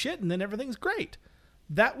scared as shit and then everything's great.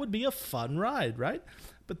 That would be a fun ride, right?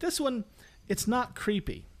 But this one, it's not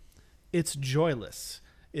creepy. It's joyless.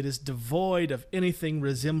 It is devoid of anything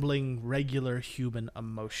resembling regular human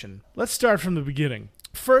emotion. Let's start from the beginning.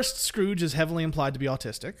 First, Scrooge is heavily implied to be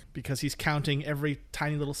autistic because he's counting every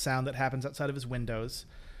tiny little sound that happens outside of his windows.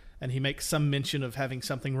 And he makes some mention of having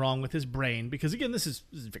something wrong with his brain because, again, this is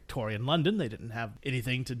Victorian London. They didn't have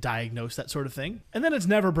anything to diagnose that sort of thing. And then it's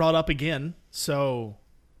never brought up again, so...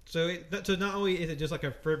 So not only is it just like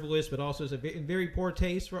a frivolous, but also it's a very poor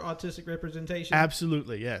taste for autistic representation.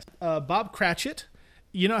 Absolutely, yes. Bob Cratchit,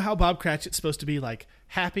 you know how Bob Cratchit's supposed to be like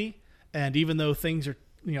happy, and even though things are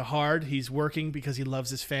hard, he's working because he loves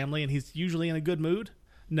his family, and he's usually in a good mood?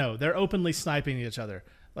 No, they're openly sniping each other.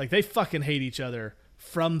 Like, they fucking hate each other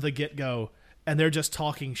from the get-go, and they're just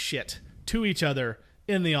talking shit to each other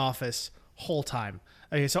in the office whole time.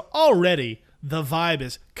 Okay, so already the vibe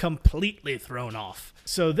is completely thrown off.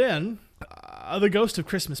 So then, The Ghost of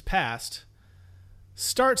Christmas Past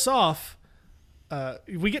starts off,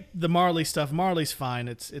 we get the Marley stuff. Marley's fine.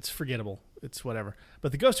 It's forgettable. it's whatever.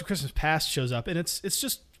 But the Ghost of Christmas Past shows up, and it's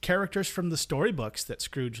just characters from the storybooks that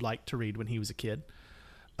Scrooge liked to read when he was a kid.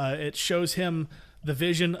 It shows him the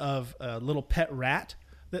vision of a little pet rat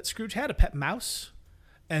that Scrooge had, a pet mouse,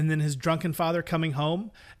 and then his drunken father coming home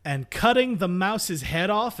and cutting the mouse's head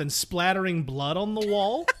off and splattering blood on the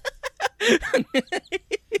wall. I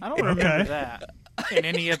don't remember Okay. that in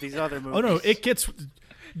any of these other movies. Oh no, it gets.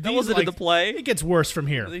 That wasn't in the play. It gets worse from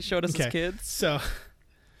here. They showed us as kids.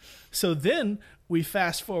 So then we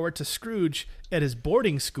fast forward to Scrooge at his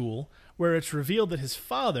boarding school, where it's revealed that his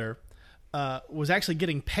father was actually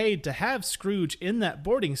getting paid to have Scrooge in that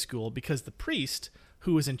boarding school because the priest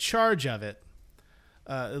who was in charge of it,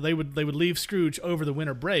 they would leave Scrooge over the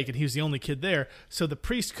winter break, and he was the only kid there, so the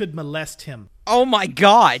priest could molest him. Oh my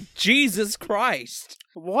God, Jesus Christ!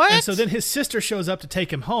 What? And so then his sister shows up to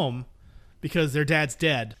take him home because their dad's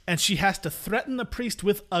dead, and she has to threaten the priest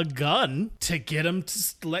with a gun to get him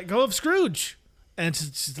to let go of Scrooge and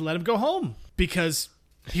to let him go home because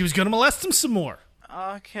he was going to molest him some more.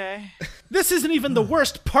 Okay. This isn't even the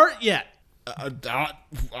worst part yet.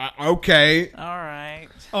 Okay. All right.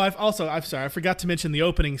 Oh, I'm sorry, I forgot to mention the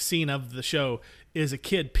opening scene of the show is a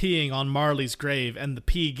kid peeing on Marley's grave and the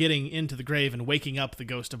pee getting into the grave and waking up the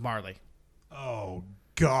ghost of Marley, Oh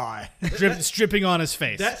God. stripping on his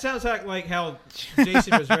face. That sounds like how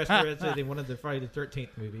Jason was resurrected in one of the Friday the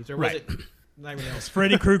 13th movies, or was Right. it not even else?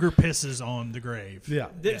 Freddy Krueger pisses on the grave. Yeah.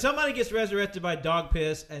 Somebody gets resurrected by dog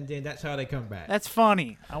piss, and then that's how they come back. That's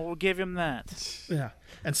funny. I will give him that. Yeah.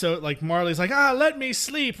 And so, like, Marley's like, let me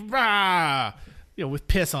sleep, rah! With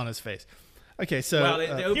piss on his face. Okay, so... Well, they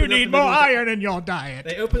opened You up need the more movie with iron in your diet.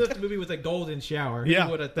 They opened up the movie with a golden shower. Yeah,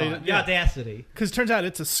 Who would have they- thought? yeah. The audacity. Because it turns out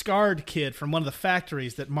it's a scarred kid from one of the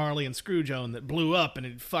factories that Marley and Scrooge own that blew up and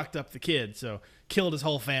it fucked up the kid, so killed his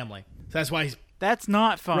whole family. So that's why he's... That's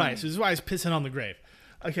not funny. Right, so this is why he's pissing on the grave.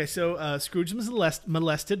 Okay, so Scrooge was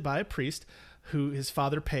molested by a priest who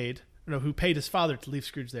paid his father to leave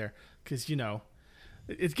Scrooge there. Because,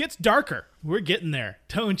 it gets darker. We're getting there.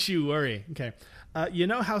 Don't you worry. Okay. You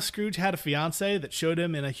know how Scrooge had a fiance that showed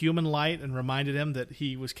him in a human light and reminded him that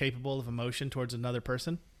he was capable of emotion towards another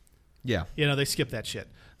person? Yeah. They skip that shit.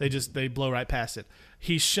 They blow right past it.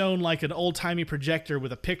 He's shown like an old-timey projector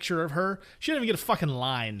with a picture of her. She didn't even get a fucking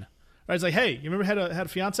line. Right? It's like, hey, you remember had a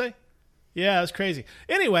fiance? Yeah, that's crazy.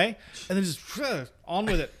 Anyway, and then just on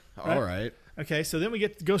with it. All right. Okay, so then we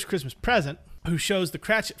get the Ghost Christmas Present, who shows the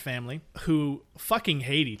Cratchit family who fucking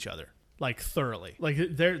hate each other, like thoroughly. Like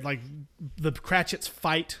they're like the Cratchits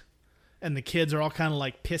fight, and the kids are all kind of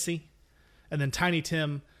like pissy, and then Tiny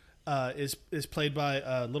Tim is played by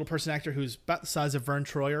a little person actor who's about the size of Vern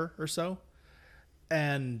Troyer or so,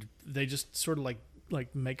 and they just sort of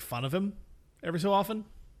like make fun of him every so often.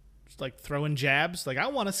 Just like throwing jabs, like, I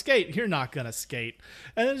want to skate, you're not gonna skate,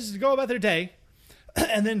 and then just go about their day.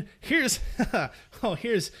 And then here's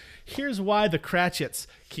why the Cratchits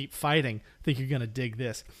keep fighting. I think you're gonna dig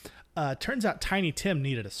this. Turns out Tiny Tim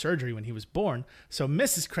needed a surgery when he was born, so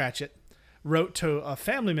Mrs. Cratchit wrote to a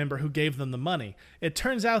family member who gave them the money. It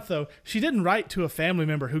turns out, though, she didn't write to a family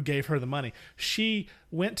member who gave her the money. She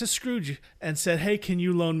went to Scrooge and said, hey, can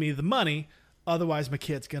you loan me the money? Otherwise, my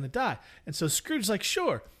kid's gonna die. And so Scrooge's like,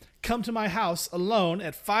 sure. Come to my house alone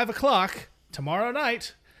at 5 o'clock tomorrow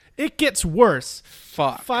night. It gets worse.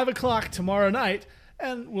 Fuck. 5 o'clock tomorrow night,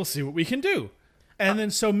 and we'll see what we can do. And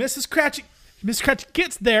then so Mrs. Cratchit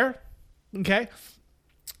gets there, okay?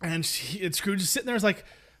 And Scrooge is sitting there, is like,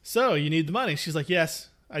 so you need the money? She's like, yes,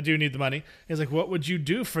 I do need the money. He's like, what would you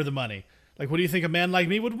do for the money? Like, what do you think a man like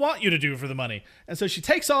me would want you to do for the money? And so she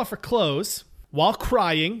takes off her clothes while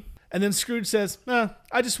crying. And then Scrooge says,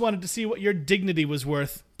 I just wanted to see what your dignity was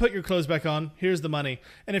worth. Put your clothes back on. Here's the money.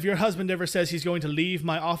 And if your husband ever says he's going to leave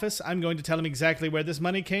my office, I'm going to tell him exactly where this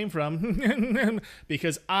money came from.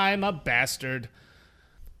 Because I'm a bastard.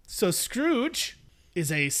 So Scrooge is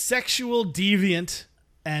a sexual deviant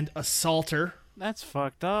and assaulter. That's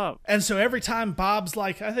fucked up. And so every time Bob's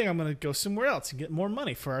like, I think I'm going to go somewhere else and get more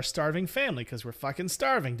money for our starving family because we're fucking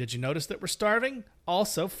starving. Did you notice that we're starving?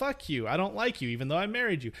 Also, fuck you. I don't like you even though I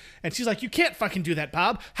married you. And she's like, you can't fucking do that,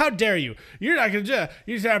 Bob. How dare you? You're not going to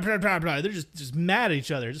do They're just mad at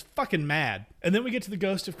each other. Just fucking mad. And then we get to the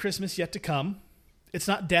Ghost of Christmas Yet to Come. It's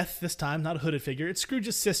not Death this time, not a hooded figure. It's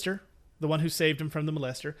Scrooge's sister, the one who saved him from the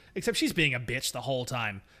molester. Except she's being a bitch the whole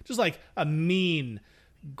time. Just like a mean,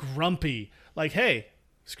 grumpy, like, hey,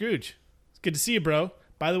 Scrooge, it's good to see you, bro.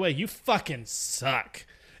 By the way, you fucking suck.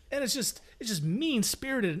 And it's just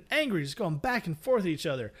mean-spirited and angry, just going back and forth at each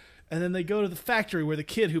other. And then they go to the factory where the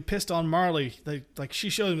kid who pissed on Marley, she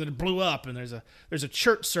showed him that it blew up, and there's a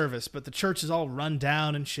church service, but the church is all run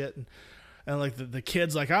down and shit. And And like the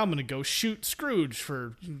kid's like, I'm gonna go shoot Scrooge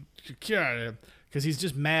because he's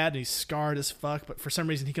just mad and he's scarred as fuck. But for some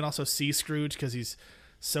reason, he can also see Scrooge because he's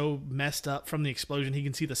so messed up from the explosion. He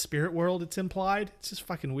can see the spirit world. It's implied. It's just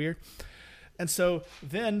fucking weird. And so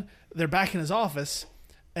then they're back in his office,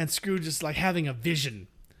 and Scrooge is like having a vision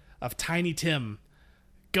of Tiny Tim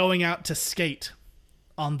going out to skate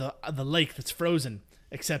on the lake that's frozen,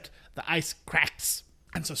 except the ice cracks.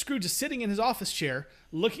 And so Scrooge is sitting in his office chair,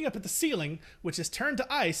 looking up at the ceiling, which is turned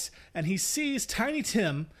to ice, and he sees Tiny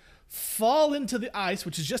Tim fall into the ice,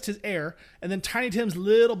 which is just his air, and then Tiny Tim's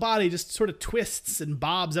little body just sort of twists and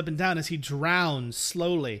bobs up and down as he drowns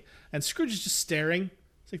slowly. And Scrooge is just staring.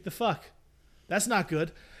 It's like, the fuck? That's not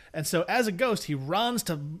good. And so as a ghost, he runs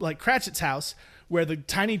to like Cratchit's house, where the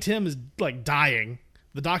Tiny Tim is like dying.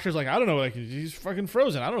 The doctor's like, I don't know, like he's fucking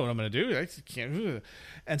frozen. I don't know what I'm gonna do. I can't.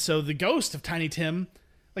 And so the ghost of Tiny Tim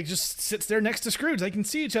like just sits there next to Scrooge. They can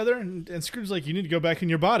see each other, and Scrooge's like, you need to go back in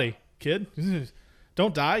your body, kid.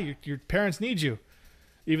 Don't die. Your parents need you,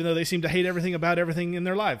 even though they seem to hate everything about everything in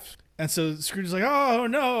their lives. And so Scrooge's like, oh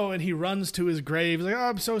no, and he runs to his grave. He's like, oh,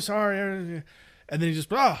 I'm so sorry. And then he just,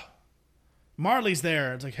 Marley's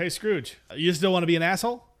there. It's like, hey Scrooge, you still want to be an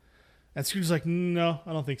asshole? And Scrooge's like, no,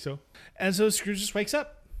 I don't think so. And so Scrooge just wakes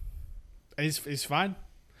up, and he's fine.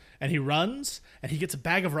 And he runs, and he gets a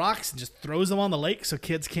bag of rocks and just throws them on the lake so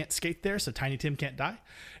kids can't skate there, so Tiny Tim can't die.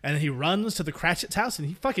 And then he runs to the Cratchit's house, and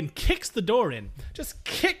he fucking kicks the door in. Just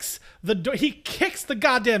kicks the door. He kicks the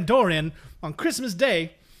goddamn door in on Christmas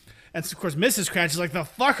Day. And so, of course, Mrs. Cratchit's like, the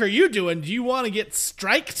fuck are you doing? Do you want to get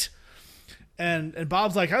striked? And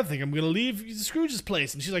Bob's like, I think I'm going to leave Scrooge's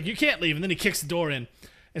place. And she's like, you can't leave. And then he kicks the door in.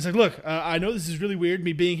 It's like, look, I know this is really weird,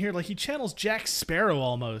 me being here. Like, he channels Jack Sparrow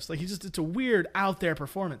almost. Like, it's a weird, out there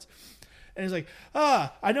performance. And he's like,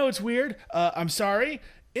 I know it's weird. I'm sorry.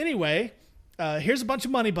 Anyway, here's a bunch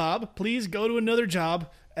of money, Bob. Please go to another job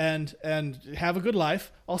and have a good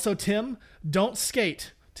life. Also, Tim, don't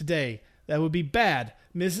skate today. That would be bad.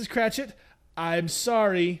 Mrs. Cratchit, I'm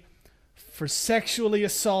sorry for sexually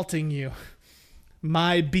assaulting you.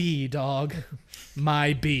 My bee, dog.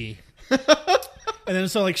 My bee. And then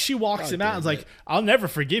so like she walks him out and is like, I'll never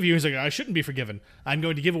forgive you. He's like, I shouldn't be forgiven. I'm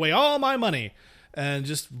going to give away all my money and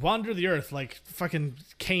just wander the earth like fucking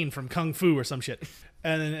Kane from Kung Fu or some shit.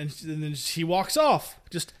 And then she walks off,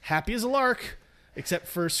 just happy as a lark, except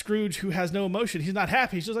for Scrooge, who has no emotion. He's not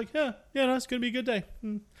happy. He's just like, no, it's gonna be a good day.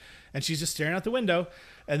 And she's just staring out the window.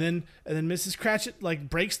 And then Mrs. Cratchit like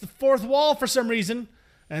breaks the fourth wall for some reason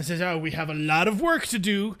and says, oh, we have a lot of work to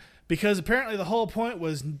do. Because apparently the whole point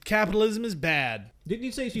was capitalism is bad. Didn't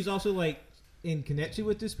you say she's also like in connection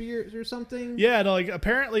with the spirits or something? Yeah, no, like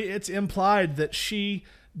apparently it's implied that she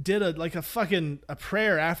did a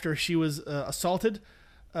prayer after she was assaulted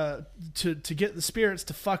to get the spirits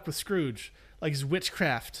to fuck with Scrooge, like his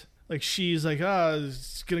witchcraft. Like she's like,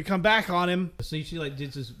 it's gonna come back on him. So she like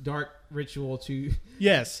did this dark ritual to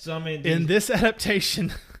summon in this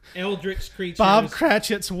adaptation. Eldritch creatures. Bob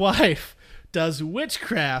Cratchit's wife does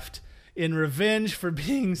witchcraft in revenge for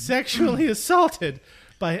being sexually assaulted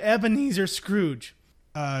by Ebenezer Scrooge.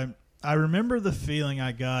 I remember the feeling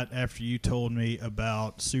I got after you told me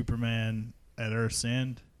about Superman at Earth's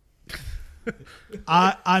End.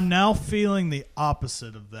 I'm now feeling the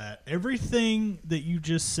opposite of that. Everything that you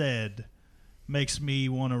just said makes me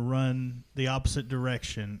want to run the opposite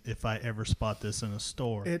direction if I ever spot this in a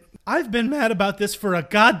store. I've been mad about this for a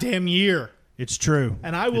goddamn year. It's true.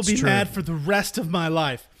 And I will be mad for the rest of my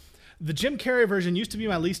life. The Jim Carrey version used to be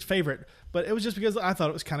my least favorite, but it was just because I thought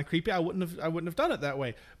it was kind of creepy. I wouldn't have done it that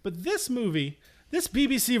way. But this movie, this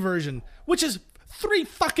BBC version, which is 3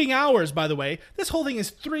 fucking hours, by the way. This whole thing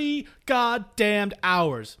is 3 goddamned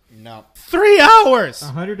hours. No. 3 hours!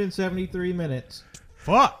 173 minutes.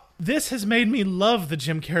 Fuck. This has made me love the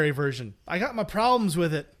Jim Carrey version. I got my problems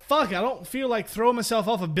with it. Fuck, I don't feel like throwing myself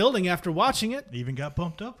off a building after watching it. Even got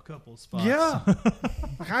bumped up a couple of spots. Yeah.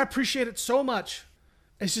 Like, I appreciate it so much.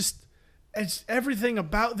 It's everything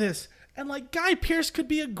about this. And, like, Guy Pearce could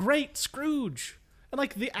be a great Scrooge. And,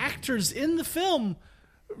 like, the actors in the film,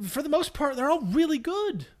 for the most part, they're all really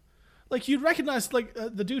good. Like, you'd recognize, like,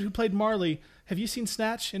 the dude who played Marley. Have you seen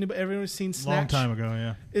Snatch? Everyone seen Snatch? Long time ago,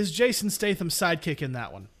 yeah. Is Jason Statham's sidekick in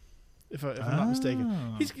that one, if I'm not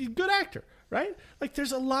mistaken. He's a good actor, right? Like,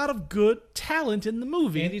 there's a lot of good talent in the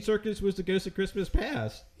movie. Andy Serkis was the Ghost of Christmas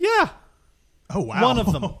Past. Yeah. Oh, wow.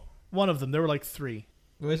 One of them. There were like 3.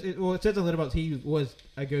 It says a little about he was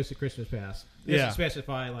a Ghost of Christmas Past. It doesn't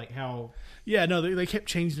specify like how. Yeah, no, they kept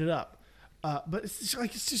changing it up. But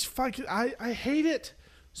it's just fucking. I hate it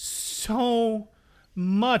so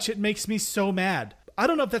much. It makes me so mad. I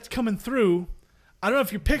don't know if that's coming through. I don't know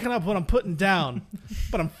if you're picking up what I'm putting down,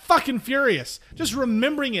 but I'm fucking furious. Just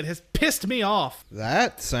remembering it has pissed me off.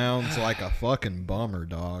 That sounds like a fucking bummer,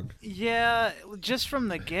 dog. Yeah, just from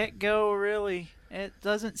the get-go, really. It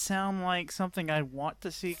doesn't sound like something I want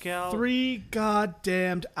to seek out. 3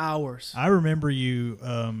 goddamned hours. I remember you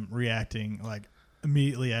reacting like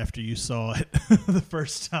immediately after you saw it the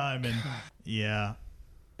first time, and yeah.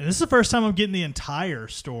 And this is the first time I'm getting the entire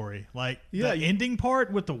story. Like, the ending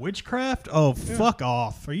part with the witchcraft? Oh, fuck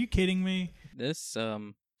off. Are you kidding me? This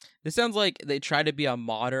sounds like they try to be a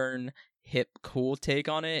modern, hip, cool take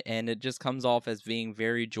on it, and it just comes off as being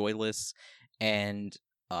very joyless and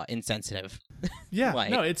insensitive. Yeah, Like-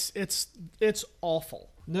 no, it's awful.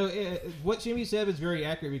 No, what Jimmy said was very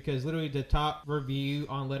accurate because literally the top review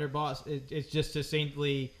on Letterboxd, it's just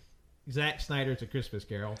succinctly Zack Snyder's A Christmas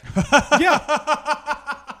Carol. Yeah.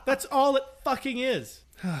 That's all it fucking is.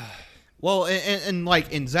 Well, and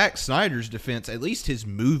like in Zack Snyder's defense, at least his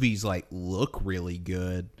movies like look really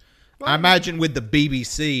good. I imagine with the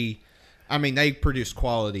BBC, I mean they produce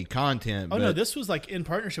quality content. Oh but no, this was like in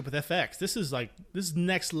partnership with FX. This is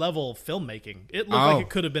next level filmmaking. It looked like it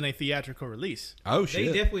could have been a theatrical release. oh They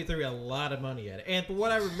shit! definitely threw a lot of money at it. And from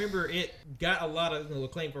what I remember, it got a lot of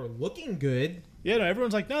acclaim for looking good. Yeah, no,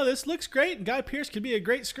 everyone's like, no, this looks great, and Guy Pearce could be a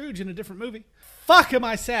great Scrooge in a different movie. Fuck, am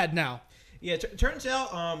I sad now? Yeah, turns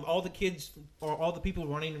out all the kids or all the people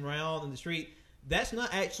running around in the street, that's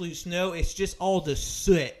not actually snow. It's just all the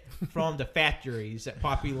soot from the factories that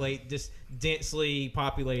populate this densely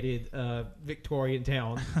populated Victorian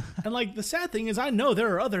town. And like the sad thing is, I know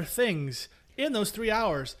there are other things in those 3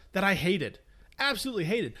 hours that I hated, absolutely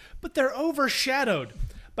hated, but they're overshadowed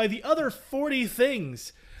by the other 40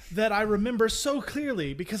 things that I remember so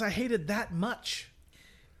clearly because I hated that much.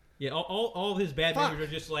 Yeah, all of his bad Fuck. memories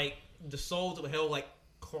are just like the souls of hell, like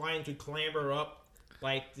trying to clamber up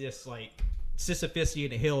like this, like Sisyphus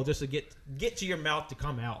in a hill just to get to your mouth to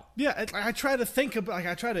come out. Yeah, I try to think about, like,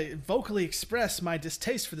 I try to vocally express my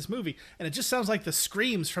distaste for this movie, and it just sounds like the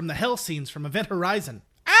screams from the hell scenes from Event Horizon.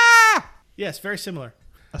 Ah! Yes, very similar.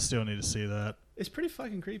 I still need to see that. It's pretty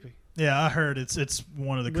fucking creepy. Yeah, I heard it's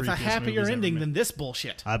one of the With creepiest a happier movies ever ending made. than this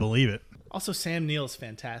bullshit. I believe it. Also, Sam Neill's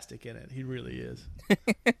fantastic in it. He really is.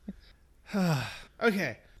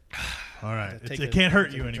 Okay. All right, Take it a- can't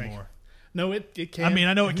hurt take you a drink. anymore. No, it can. I mean,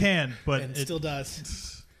 I know it can, but and it still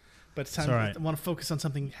does. But it's time all right. I want to focus on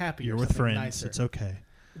something happier. You're with something friends. nicer. It's okay.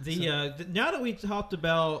 Now that we talked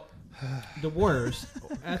about the worst,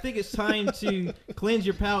 I think it's time to cleanse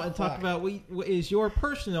your palate and talk about what is your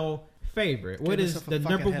personal favorite. What Give is myself a the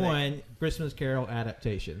fucking number headache. one Christmas Carol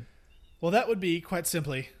adaptation? Well, that would be, quite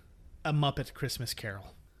simply, A Muppet Christmas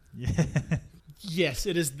Carol. Yeah. Yes,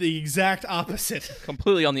 it is the exact opposite.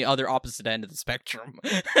 Completely on the other opposite end of the spectrum.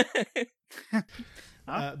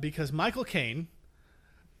 Because Michael Caine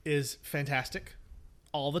is fantastic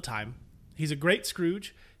all the time. He's a great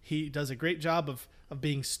Scrooge. He does a great job of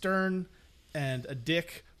being stern and a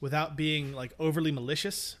dick without being like overly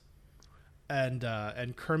malicious. And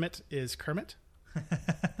Kermit is Kermit.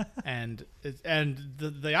 and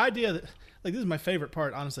the idea that, like, this is my favorite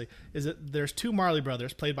part, honestly, is that there's 2 Marley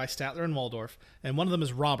brothers played by Statler and Waldorf, and one of them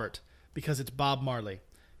is Robert because it's Bob Marley.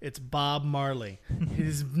 It's Bob Marley.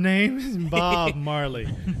 His name is Bob Marley,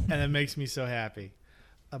 and it makes me so happy.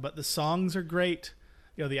 But the songs are great.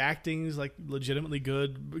 You know, the acting is like legitimately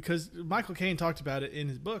good because Michael Caine talked about it in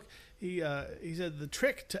his book. He said the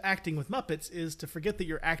trick to acting with Muppets is to forget that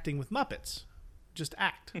you're acting with Muppets. Just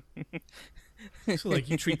act. So, like,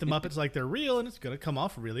 you treat the Muppets like they're real, and it's going to come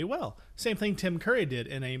off really well. Same thing Tim Curry did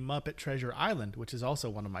in A Muppet Treasure Island, which is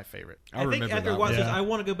also one of my favorite. I think remember after that watching one. this, Yeah. I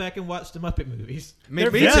want to go back and watch the Muppet movies. Me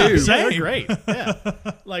They're too. same. They're great. Yeah,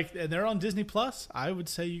 like, and they're on Disney Plus. I would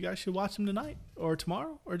say you guys should watch them tonight or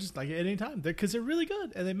tomorrow or just like at any time because they're really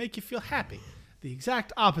good and they make you feel happy. The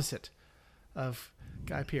exact opposite of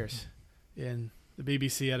Guy Pearce in the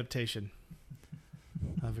BBC adaptation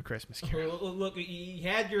of A Christmas Carol. Look, you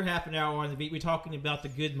had your half an hour on the beat. We're talking about the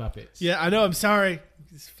good Muppets. Yeah, I know. I'm sorry.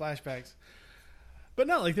 These flashbacks. But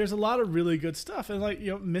no, like, there's a lot of really good stuff. And, like,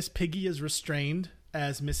 you know, Miss Piggy is restrained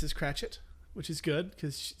as Mrs. Cratchit, which is good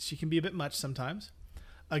because she can be a bit much sometimes.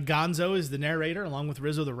 Gonzo is the narrator along with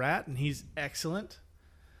Rizzo the Rat, and he's excellent.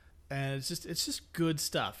 And it's just good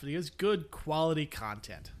stuff. He has good quality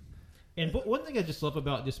content. And one thing I just love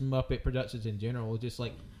about just Muppet productions in general is just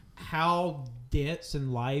like how dense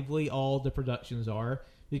and lively all the productions are.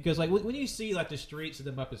 Because like when you see like the streets of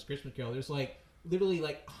the Muppets Christmas Carol, there's like literally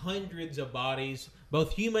like hundreds of bodies,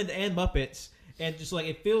 both human and Muppets, and just like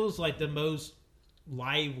it feels like the most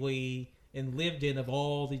lively and lived in of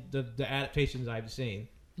all the adaptations I've seen.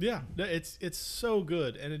 Yeah, it's so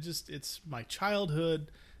good, and it's my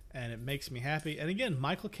childhood, and it makes me happy. And again,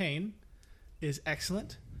 Michael Caine is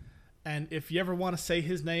excellent. And if you ever want to say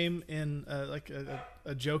his name in like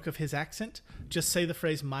a joke of his accent, just say the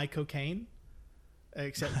phrase "my cocaine,"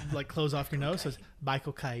 except like close off your nose. So it's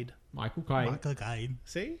Michael Caine. Michael Caine. Michael Caine.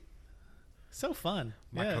 See, so fun.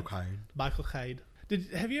 Michael Caine. Michael Caine.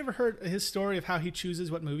 Have you ever heard his story of how he chooses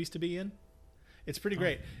what movies to be in? It's pretty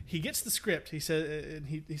great. He gets the script. He said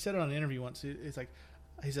he said it on an interview once. He said,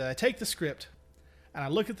 I take the script and I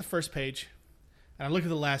look at the first page and I look at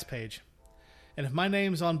the last page. And if my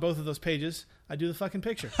name's on both of those pages, I do the fucking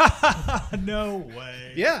picture. No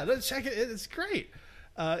way. Yeah, let's check it. It's great.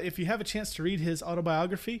 If you have a chance to read his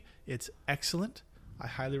autobiography, it's excellent. I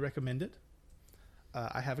highly recommend it.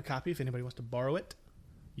 I have a copy if anybody wants to borrow it.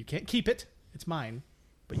 You can't keep it. It's mine,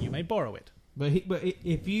 but you may borrow it. But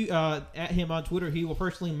if you at him on Twitter, he will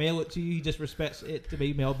personally mail it to you. He just respects it to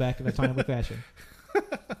be mailed back in a timely fashion.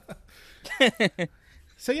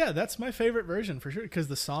 So yeah, that's my favorite version for sure because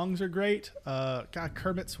the songs are great. God,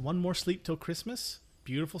 Kermit's "One More Sleep Till Christmas,"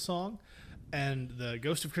 beautiful song, and the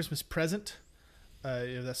 "Ghost of Christmas Present,"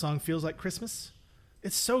 that song feels like Christmas.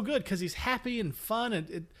 It's so good because he's happy and fun,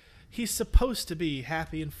 and he's supposed to be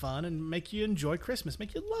happy and fun and make you enjoy Christmas,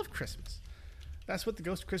 make you love Christmas. That's what the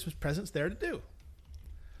 "Ghost of Christmas Present's there to do.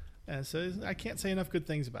 And so I can't say enough good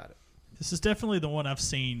things about it. This is definitely the one I've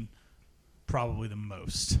seen probably the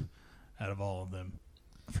most out of all of them.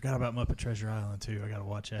 I forgot about Muppet Treasure Island too. I gotta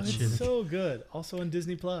watch that shit. It's so good. Also on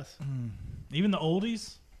Disney Plus. Even the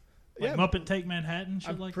oldies, like Yeah. Muppet Take Manhattan, shit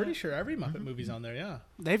I'm like pretty that. sure every Muppet movie's on there. Yeah.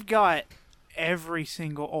 They've got every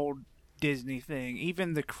single old Disney thing,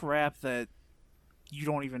 even the crap that you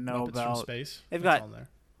don't even know Muppets about. from Space. They've That's got- on there.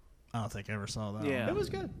 I don't think I ever saw that. Yeah. one. It was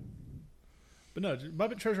good. But no,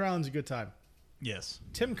 Muppet Treasure Island's a good time. Yes.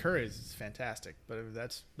 Tim Curry's is fantastic, but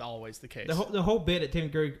that's always the case. The whole bit that Tim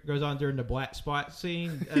Curry goes on during the black spot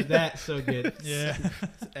scene, that's so good. Yeah.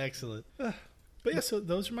 It's excellent. But yeah, so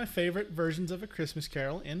those are my favorite versions of A Christmas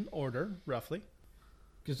Carol in order, roughly.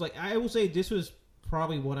 Because like I will say, this was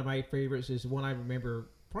probably one of my favorites. Is one I remember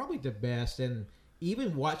probably the best, and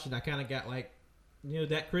even watching, I kind of got like,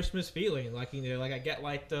 that Christmas feeling. Like like I got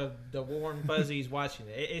like the warm fuzzies watching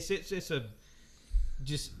it. It's a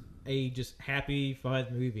just happy, fun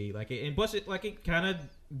movie. Like and plus it kind of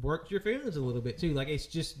works your feelings a little bit too. Like it's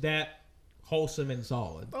just that wholesome and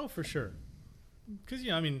solid. Oh, for sure. Because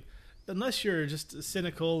unless you're just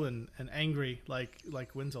cynical and angry like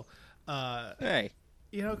Wenzel, Hey,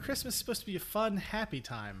 Christmas is supposed to be a fun, happy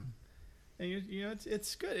time. And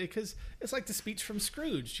it's good because it's like the speech from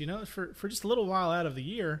Scrooge. For just a little while out of the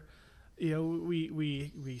year,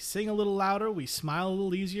 we sing a little louder, we smile a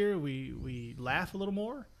little easier, we laugh a little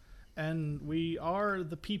more, and we are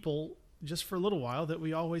the people just for a little while that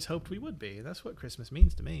we always hoped we would be. That's what Christmas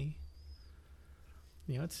means to me.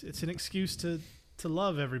 It's an excuse to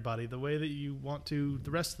love everybody the way that you want to the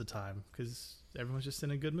rest of the time because everyone's just in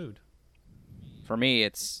a good mood. for me,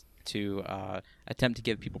 it's to attempt to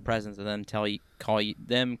give people presents and then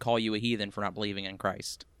call you a heathen for not believing in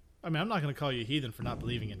Christ. I mean, I'm not going to call you a heathen for not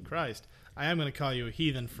believing in Christ. I am going to call you a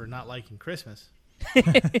heathen for not liking Christmas. I'm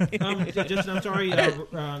sorry,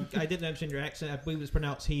 I didn't understand your accent. I believe it's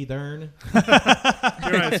pronounced heathern. You're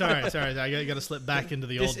right. Sorry. I got to slip back into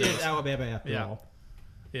the old This days. is Alabama after Yeah. all.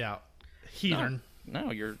 Yeah, heathen. No,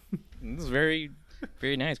 this is very,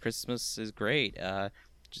 very nice. Christmas is great.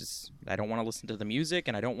 Just I don't want to listen to the music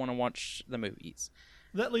and I don't want to watch the movies.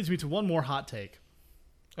 That leads me to one more hot take.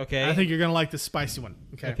 Okay. I think you're going to like this spicy one.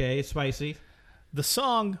 Okay, it's spicy. The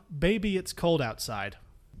song "Baby It's Cold Outside"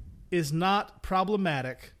 is not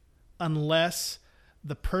problematic unless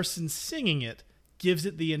the person singing it gives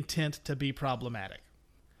it the intent to be problematic.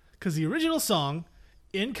 Because the original song,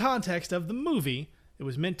 in context of the movie, it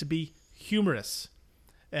was meant to be humorous.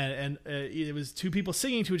 And it was two people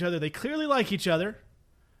singing to each other. They clearly like each other.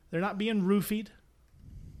 They're not being roofied.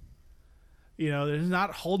 They're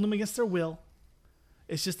not holding them against their will.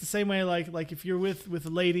 It's just the same way, like if you're with a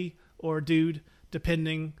lady or a dude,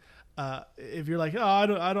 depending, if you're like, oh,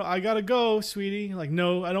 I gotta go, sweetie. Like,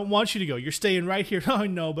 no, I don't want you to go. You're staying right here. Oh,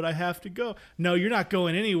 no, but I have to go. No, you're not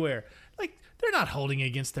going anywhere. Like, they're not holding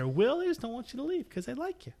against their will. They just don't want you to leave because they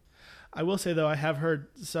like you. I will say, though, I have heard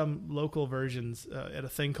some local versions at a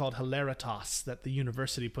thing called Hilaritas that the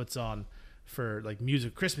university puts on for like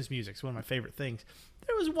music, Christmas music. It's one of my favorite things.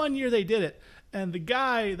 There was one year they did it, and the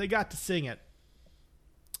guy, they got to sing it.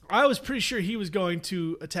 I was pretty sure he was going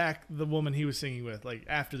to attack the woman he was singing with, like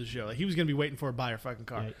after the show. Like he was going to be waiting for her by her fucking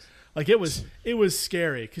car. Yikes. Like it was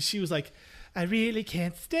scary because she was like, "I really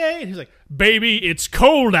can't stay," and he was like, "Baby, it's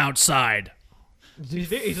cold outside."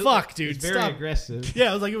 Fuck, dude, He's very stop. aggressive.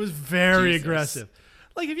 Yeah, it was very Jesus. aggressive.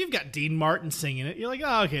 Like if you've got Dean Martin singing it, you're like,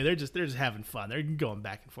 oh, okay, they're just having fun. They're going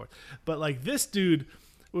back and forth. But like this dude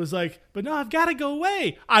was like, but no, I've got to go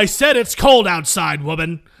away. I said it's cold outside,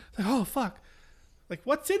 woman. Like, oh fuck. Like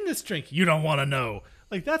what's in this drink? You don't want to know.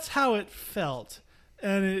 Like that's how it felt,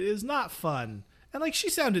 and it is not fun. And like she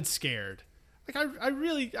sounded scared. Like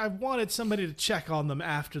I wanted somebody to check on them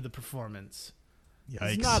after the performance.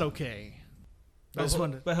 Yikes. It's not okay. I just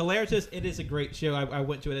wanted. But Hilarious, it is a great show. I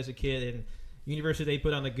went to it as a kid, and University they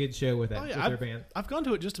put on a good show with that Oh, with yeah, their band. I've gone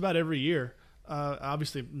to it just about every year.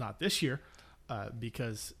 Obviously not this year,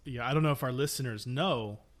 because I don't know if our listeners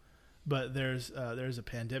know, but there's a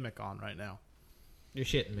pandemic on right now. You're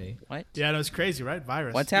shitting me. What? Yeah, no, it's crazy, right?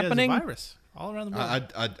 Virus. What's Yeah, there's a happening? virus all around the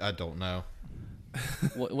world. I don't know.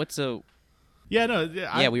 What's a? Yeah, no.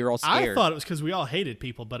 Yeah, we were all I scared. thought it was because we all hated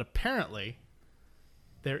people, but apparently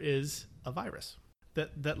there is a virus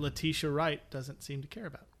that Letitia Wright doesn't seem to care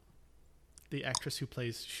about. The actress who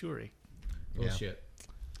plays Shuri. Bullshit.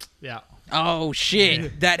 Yeah. Oh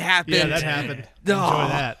shit! That happened. Yeah, that happened. Oh. Enjoy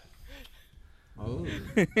that.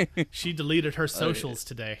 Oh. She deleted her socials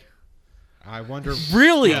today. I wonder.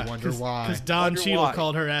 Really? I wonder why. Because Don Wonder Cheadle why.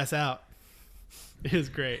 called her ass out. It was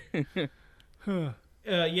great.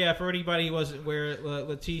 Yeah, for anybody who wasn't aware,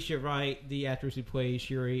 Letitia Wright, the actress who plays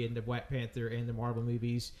Shuri in the Black Panther and the Marvel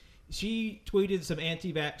movies, she tweeted some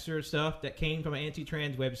anti-vaxxer stuff that came from an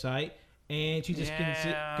anti-trans website, and she just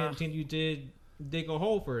continued to dig a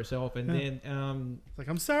hole for herself. And then, Like,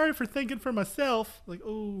 I'm sorry for thinking for myself. Like,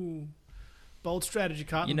 oh, bold strategy,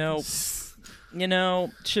 Cotton. You know,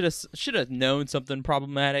 should have known something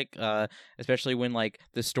problematic, especially when like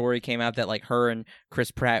the story came out that like her and Chris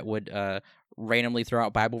Pratt would randomly throw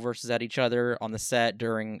out Bible verses at each other on the set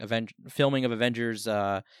during filming of Avengers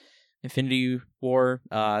Infinity War.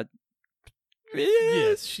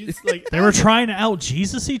 Yes, she's like They were trying to out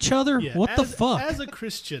Jesus each other? yeah, What the as- fuck? As a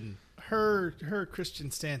Christian, her Christian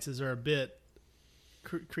stances are a bit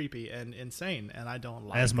creepy and insane, and I don't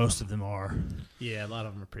like. As them. most of them are. Yeah, a lot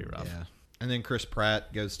of them are pretty rough. Yeah. And then Chris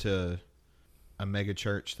Pratt goes to a mega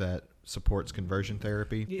church that supports conversion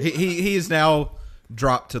therapy. Yeah. He is now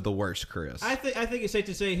dropped to the worst Chris. I think it's safe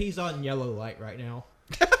to say he's on yellow light right now.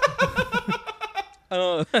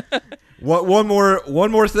 One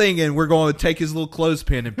more thing, and we're going to take his little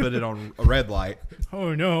clothespin and put it on a red light.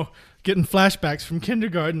 Oh no, getting flashbacks from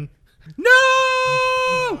kindergarten.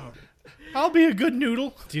 No! I'll be a good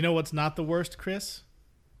noodle. Do you know what's not the worst, Chris?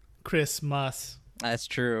 Christmas. That's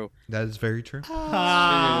true. That is very true. Yes.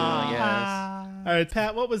 All right,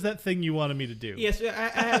 Pat, what was that thing you wanted me to do? Yes, I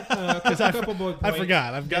have a couple more points. I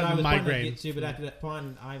forgot. I've that got I was planning to migraine. get to, but after that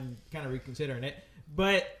pun, I'm kind of reconsidering it.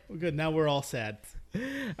 But Well, good. Now we're all sad.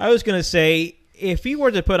 I was going to say, if you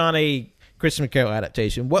were to put on a Christmas Carol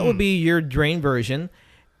adaptation, what would be your dream version?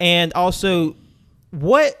 And also,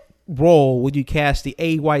 what role would you cast the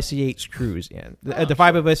AYCH crews in? The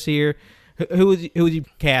five of us here, who would you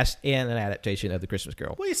cast in an adaptation of the Christmas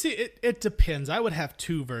Carol? Well, you see, it depends. I would have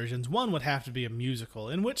two versions. One would have to be a musical,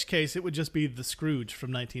 in which case it would just be The Scrooge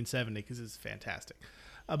from 1970 because it's fantastic.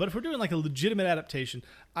 But if we're doing like a legitimate adaptation,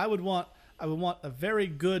 I would want a very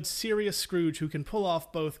good, serious Scrooge who can pull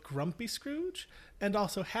off both grumpy Scrooge and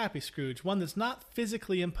also happy Scrooge. One that's not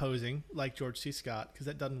physically imposing like George C. Scott, because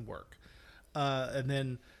that doesn't work. And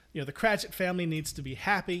then, the Cratchit family needs to be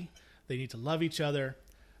happy. They need to love each other.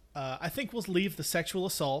 I think we'll leave the sexual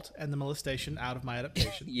assault and the molestation out of my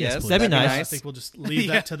adaptation. Yes, That'd be nice. I think we'll just leave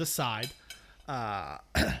that to the side.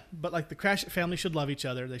 But like the Cratchit family should love each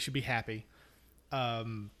other. They should be happy.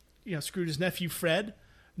 Scrooge's nephew Fred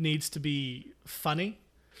needs to be funny.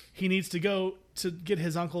 He needs to go to get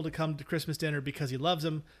his uncle to come to Christmas dinner because he loves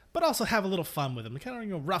him, but also have a little fun with him.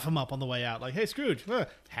 Kind of rough him up on the way out. Like, hey, Scrooge,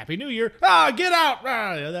 Happy New Year. Get out.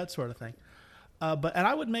 That sort of thing. And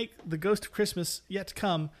I would make the Ghost of Christmas Yet to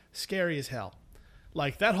Come scary as hell.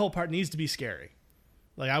 Like, that whole part needs to be scary.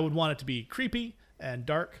 Like, I would want it to be creepy and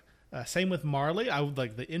dark. Same with Marley. I would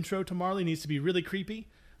like the intro to Marley needs to be really creepy,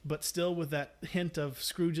 but still with that hint of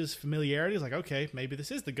Scrooge's familiarity. It's like, okay, maybe this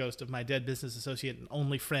is the ghost of my dead business associate and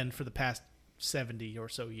only friend for the past 70 or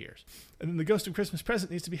so years. And then the Ghost of Christmas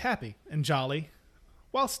Present needs to be happy and jolly,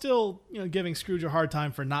 while still, giving Scrooge a hard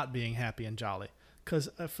time for not being happy and jolly. Because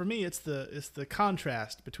for me, it's the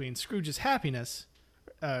contrast between Scrooge's happiness,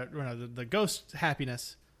 the ghost's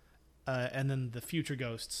happiness, and then the future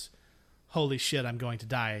ghost's, holy shit, I'm going to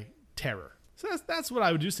die, terror. So that's what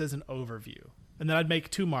I would do as an overview. And then I'd make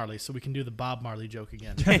two Marleys so we can do the Bob Marley joke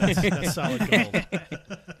again. That's solid gold.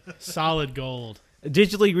 Solid gold.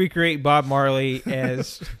 Digitally recreate Bob Marley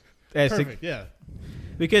as Perfect, yeah.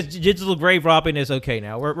 Because digital grave robbing is okay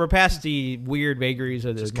now. We're past the weird vagaries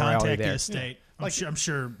of the Just morality contact the there. estate. Like- I'm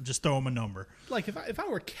sure. Just throw him a number. Like if I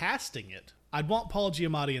were casting it, I'd want Paul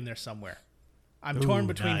Giamatti in there somewhere. I'm torn Ooh,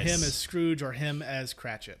 between nice. him as Scrooge or him as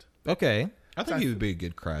Cratchit. Okay. I think he would be a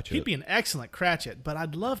good Cratchit. He'd be an excellent Cratchit, but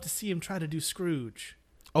I'd love to see him try to do Scrooge.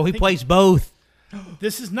 Oh, he plays both.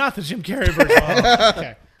 This is not the Jim Carrey version.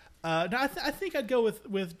 Okay. No, I think I'd go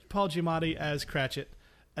with Paul Giamatti as Cratchit,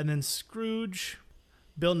 and then Scrooge,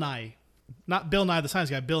 Bill Nighy. Not Bill Nye the Science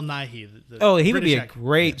Guy, Bill Nighy. Oh, he would British be a actor.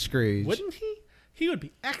 great Scrooge. Wouldn't he? He would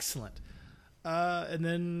be excellent. And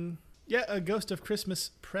then, a Ghost of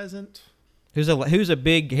Christmas Present. Who's a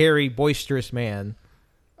big, hairy, boisterous man.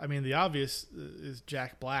 I mean, the obvious is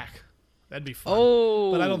Jack Black. That'd be fun.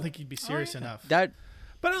 Oh, But I don't think he'd be serious enough. that.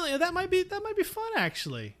 But that might be fun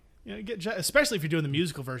actually. Especially if you're doing the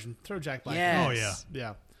musical version. Throw Jack Black. in. Yes. Oh, yeah.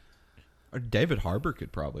 Yeah. Or David Harbour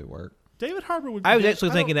could probably work. David Harbour would. Be I was good.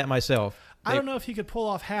 actually thinking that myself. I don't know if he could pull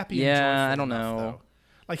off Happy. Yeah, and Joyful I don't enough, know. though.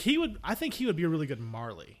 Like he would. I think he would be a really good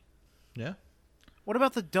Marley. Yeah. What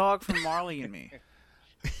about the dog from Marley and Me?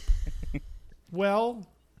 Well,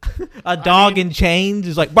 A dog in chains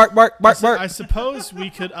is like bark, bark, bark, bark. I suppose we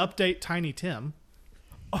could update Tiny Tim.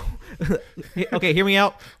 Okay, hear me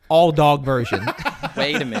out. All dog version.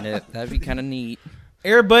 Wait a minute, that'd be kind of neat.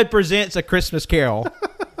 Airbud presents A Christmas Carol.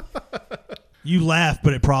 You laugh,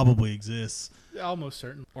 but it probably exists. Almost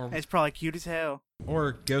certain. It's probably cute as hell.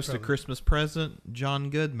 Or Ghost of Christmas Present, John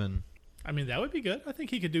Goodman. I mean, that would be good. I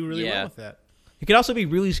think he could do really Yeah. well with that. It could also be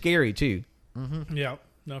really scary too. Yeah,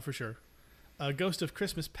 no, for sure. Ghost of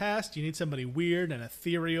Christmas Past, you need somebody weird and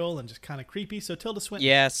ethereal and just kind of creepy. So Tilda Swinton.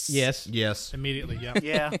 Yes. Yes. Yes. Immediately,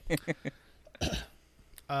 yeah.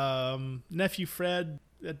 Yeah. Nephew Fred,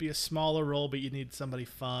 that'd be a smaller role, but you need somebody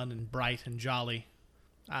fun and bright and jolly.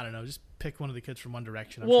 I don't know. Just pick one of the kids from One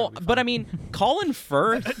Direction. I'm sure Well, it'll be but fun. I mean, Colin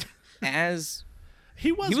Firth as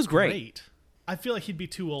he was great. great. I feel like he'd be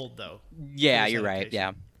too old though. yeah, for this you're right.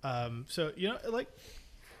 Yeah. adaptation. So like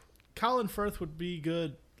Colin Firth would be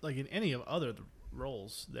good like in any of other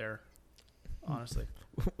roles there. Honestly,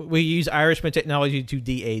 We use Irishman technology to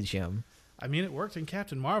de-age him. I mean it worked in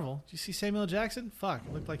Captain Marvel. Did you see Samuel L. Jackson? Fuck,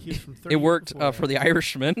 it looked like he was from 30 It worked before. for the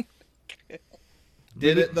Irishman.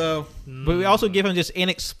 Did it though? But we also give him just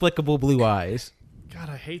inexplicable blue eyes. God,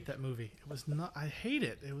 I hate that movie. It was not. I hate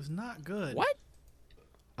it. It was not good. What?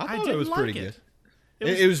 I I thought didn't it was like pretty it. good. It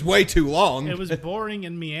was, It was way too long. it was boring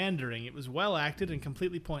and meandering. It was well acted and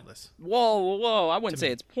completely pointless. Whoa! I wouldn't say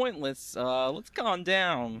it's pointless. Let's calm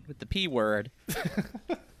down with the P word.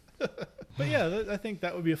 But yeah, I think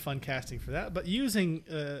that would be a fun casting for that. But using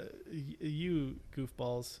you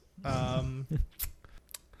goofballs,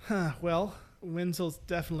 well, Wenzel's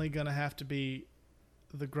definitely gonna have to be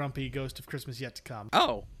the grumpy ghost of Christmas yet to come.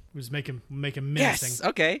 Oh, Just make him menacing. yes.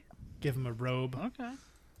 Okay. Give him a robe, Okay.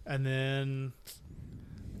 and then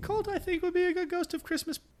Colt, I think, would be a good ghost of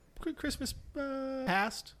Christmas.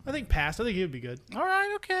 Past. I think past. I think he would be good. All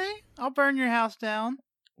right. Okay. I'll burn your house down.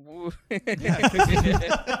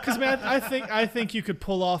 Because man, I think you could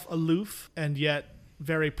pull off aloof and yet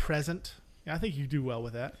very present. Yeah, I think you do well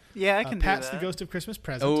with that. Yeah, I can do Pat's that. the ghost of Christmas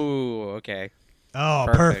present. Oh, okay. Oh,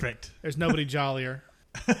 Perfect. perfect. There's nobody jollier.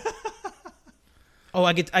 Oh,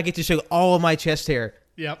 I get to show all of my chest hair,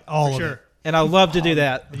 Yep, All for of sure. it. and I love to do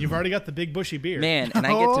that. And you've already got the big bushy beard. Man, and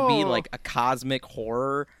I get to be Oh. like a cosmic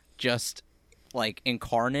horror, just like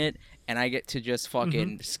incarnate, and I get to just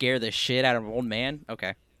fucking scare the shit out of an old man.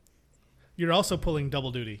 Okay. You're also pulling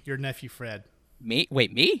double duty. Your nephew Fred. Me?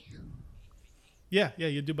 Wait, me? Yeah,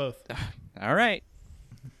 you do both. All right.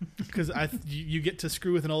 Because you get to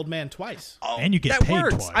screw with an old man twice. Oh, And you get that paid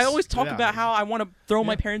works. twice. I always talk Yeah. about how I want to throw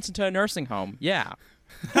my parents into a nursing home. Yeah.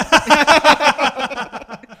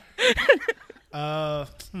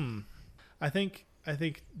 I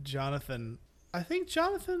think Jonathan. I think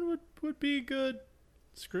Jonathan would be a good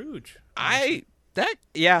Scrooge.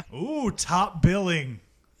 Yeah. Ooh, top billing.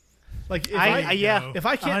 Like if yeah. if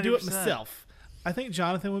I can't do it 100%. myself, I think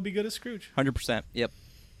Jonathan would be good as Scrooge. 100%. Yep.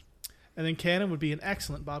 And then Cannon would be an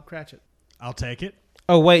excellent Bob Cratchit. I'll take it.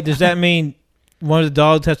 Oh wait, does that mean one of the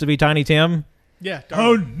dogs has to be Tiny Tim? Yeah.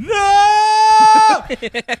 Oh Darwin. no! I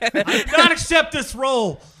do not accept this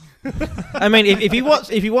role. I mean, if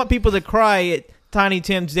you want people to cry at Tiny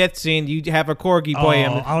Tim's death scene, you have a corgi play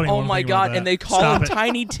him. I don't even Oh wanna my think about god! that. And they call Stop him it.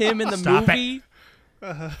 Tiny Tim in the Stop it. movie.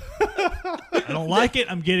 I don't like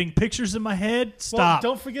it. I'm getting pictures in my head. Well, Stop.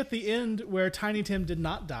 don't forget the end where Tiny Tim did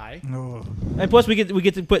not die. Oh. And plus, we get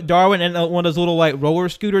to put Darwin in one of those little like roller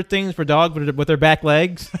scooter things for dogs with their back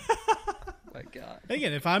legs. My god. And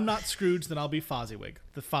again, if I'm not Scrooge, then I'll be Fozziwig,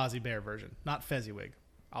 the Fozzie Bear version, not Fezziwig.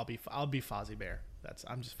 I'll be Fozzie Bear.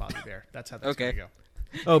 I'm just Fozzie Bear. That's how that's Okay. gonna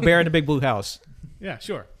go. Oh, Bear in the Big Blue House. Yeah,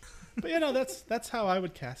 sure. But that's how I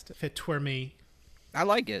would cast it if it were me. I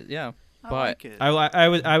like it. Yeah, I but like it.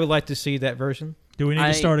 I would like to see that version. Do we need I-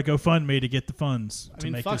 to start a GoFundMe to get the funds I to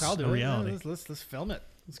mean, make fuck, this I'll do a it. reality? Yeah, let's film it.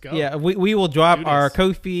 Let's go. Yeah, we will drop Do our this.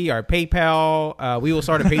 Ko-fi, our PayPal. We will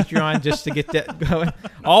start a Patreon just to get that going.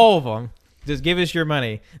 All of them. Just give us your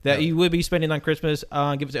money that you would be spending on Christmas.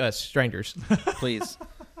 Give it to us, strangers. please.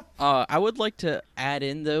 I would like to add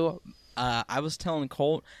in though. I was telling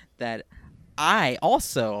Colt that I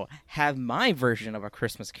also have my version of A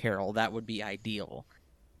Christmas Carol that would be ideal.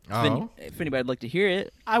 Oh, If anybody'd like to hear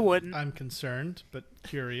it, I wouldn't. I'm concerned, but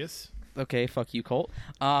curious. okay, fuck you, Colt.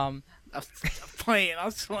 I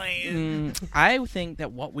was playing. I think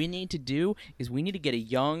that what we need to do is we need to get a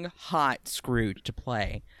young, hot Scrooge to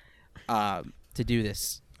play, to do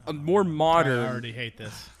this. A more I modern, already hate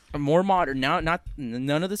this. not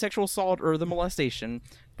none of the sexual assault or the molestation,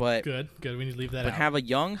 but Good. We need to leave that but out. have a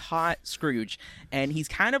young, hot Scrooge, and he's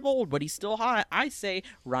kind of old, but he's still hot. I say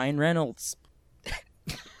Ryan Reynolds.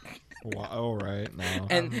 well, all right. Now,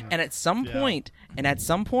 And at some yeah. point,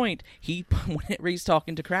 he whenever he's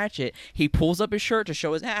talking to Cratchit, he pulls up his shirt to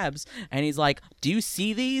show his abs, and he's like, "Do you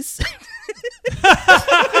see these?"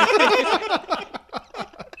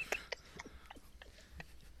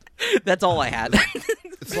 That's all I had.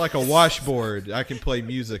 it's like a washboard. I can play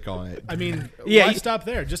music on it. I mean, Yeah, why you- stop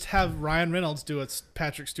there? Just have Ryan Reynolds do a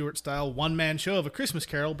Patrick Stewart style one-man show of A Christmas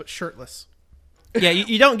Carol, but shirtless. Yeah,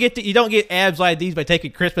 you don't get abs like these by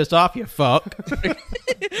taking Christmas off. You fuck.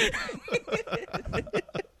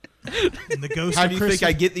 And the ghost How of do you Christmas, think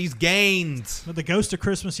I get these gains? But the Ghost of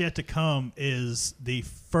Christmas Yet to Come is the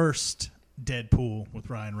first Deadpool with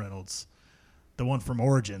Ryan Reynolds, the one from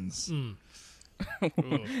Origins. Ooh.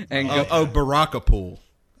 And Barakapool.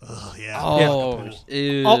 Oh yeah. oh,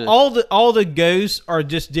 ew. all the ghosts are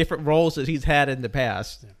just different roles that he's had in the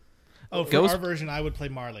past. Oh, for Ghost- our version, I would play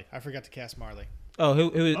Marley. I forgot to cast Marley. Oh,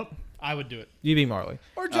 who Oh. I would do it. you be Marley?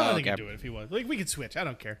 Or Jonathan okay. could do it if he was. Like, we could switch. I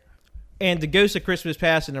don't care. And the Ghost of Christmas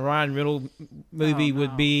Past in the Ryan Reynolds movie Oh,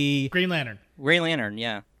 would no. be. Green Lantern. Green Lantern,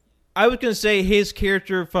 yeah. I was gonna say his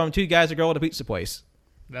character from Two Guys, a Girl at a Pizza Place,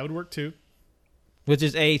 That would work too. which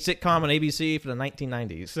is a sitcom on ABC for the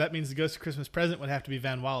 1990s. So that means the Ghost of Christmas Present would have to be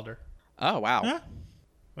Van Wilder. Oh wow. Huh?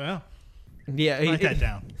 Well, Yeah, Write that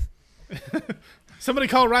down. somebody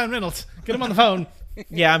call Ryan Reynolds. Get him on the phone.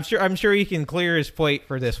 yeah. I'm sure he can clear his plate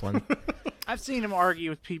for this one. I've seen him argue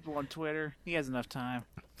with people on Twitter. He has enough time.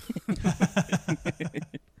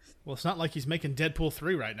 Well, it's not like he's making Deadpool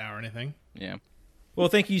 3 right now or anything. Yeah. Well,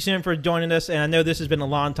 thank you, Sim, for joining us. And I know this has been a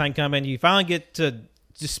long time coming. You finally get to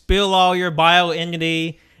spill all your bile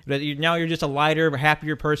envy. But now you're just a lighter,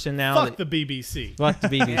 happier person now. Fuck the BBC. Fuck the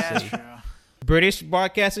BBC. Yeah, that's true. British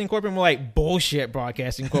Broadcasting Corporation, more like Bullshit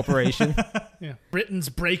Broadcasting Corporation. Yeah. Britain's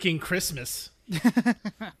breaking Christmas.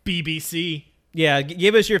 BBC. Yeah,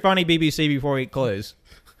 give us your funny BBC before we close.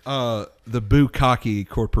 The Bukkake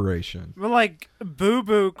Corporation. We're like Boo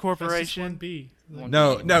Boo That's just one Corporation. B.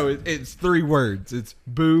 No, it's 3 words. It's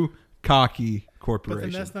Bukkake But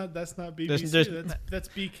Corporation. then that's not BBC. There's- That's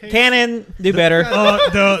BK. Canon, do better.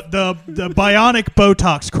 The bionic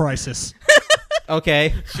Botox crisis.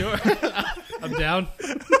 Okay. Sure. I'm down.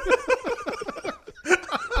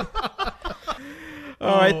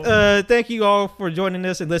 All right. Thank you all for joining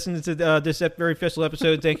us and listening to this very special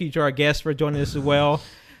episode. Thank you to our guests for joining us as well.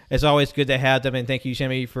 It's always good to have them. And thank you,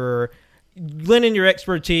 Shimmy, for lending your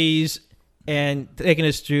expertise and taking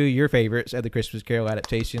us through your favorites of the Christmas Carol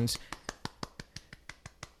adaptations.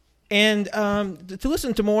 And to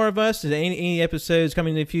listen to more of us, to any episodes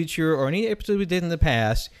coming in the future or any episode we did in the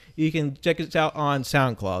past, you can check us out on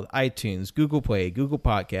SoundCloud, iTunes, Google Play, Google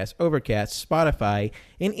Podcasts, Overcast, Spotify,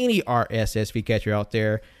 and any RSS feed catcher out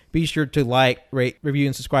there. Be sure to like, rate, review,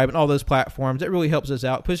 and subscribe on all those platforms. That really helps us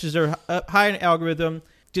out, pushes our up high in the algorithm,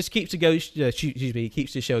 just keeps keeps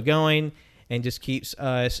the show going, and just keeps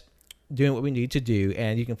us doing what we need to do.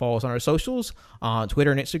 And you can follow us on our socials on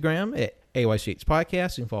Twitter and Instagram at AYCH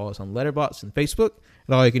Podcast. You can follow us on Letterboxd and Facebook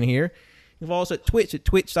at All You Can Hear. You can follow us at Twitch at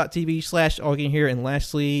twitch.tv/All You Can Hear. And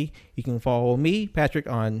lastly, you can follow me, Patrick,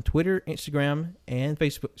 on Twitter, Instagram, and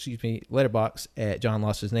Facebook, Letterboxd at John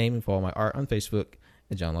Lost His Name. And follow my art on Facebook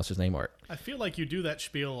at John Lost His Name Art. I feel like you do that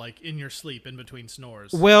spiel like in your sleep in between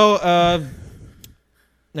snores. Well,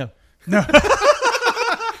 no.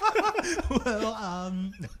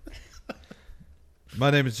 My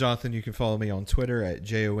name is Jonathan. You can follow me on Twitter at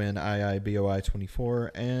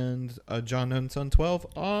JONIIBOI24 and John Nunson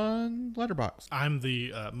 12 on Letterboxd. I'm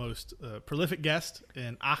the most prolific guest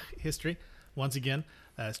in Ach history. Once again,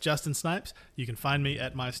 as Justin Snipes. You can find me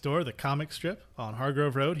at my store, The Comic Strip, on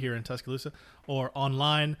Hargrove Road here in Tuscaloosa, or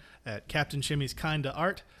online at Captain Shimmy's Kinda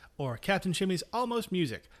Art or Captain Shimmy's Almost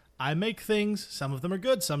Music. I make things. Some of them are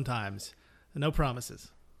good sometimes. No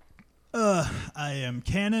promises. I am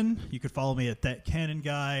Cannon. You could follow me at That Cannon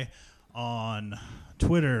Guy on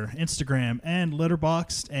Twitter, Instagram, and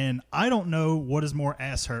Letterboxd. And I don't know what is more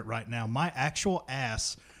ass hurt right now. My actual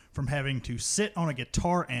ass from having to sit on a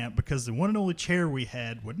guitar amp because the one and only chair we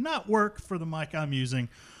had would not work for the mic I'm using,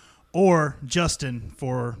 or Justin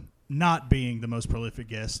for not being the most prolific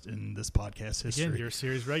guest in this podcast history. Again, you're a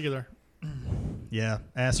series regular. Yeah,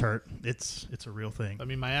 ass hurt. It's a real thing. I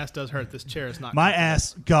mean, my ass does hurt. This chair is not. My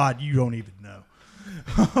ass, God, you don't even know.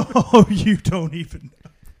 Oh, you don't even know.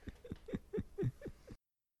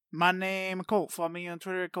 My name, Colt. Follow me on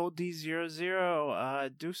Twitter at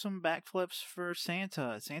ColtD00. Do some backflips for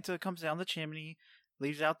Santa. Santa comes down the chimney,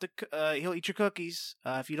 leaves out he'll eat your cookies.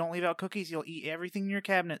 If you don't leave out cookies, he'll eat everything in your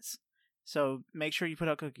cabinets. So make sure you put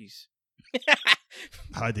out cookies.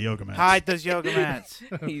 Hide the yoga mats. Hide those yoga mats.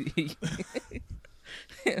 Rip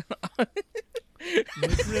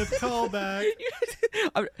callback.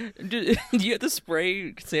 Do you have to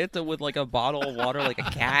spray Santa with like a bottle of water like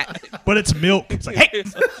a cat? But it's milk. It's like, hey!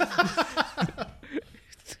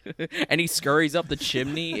 And he scurries up the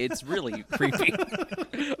chimney. It's really creepy.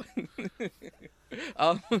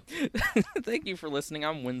 Thank you for listening.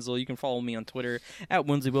 I'm Wenzel. You can follow me on Twitter at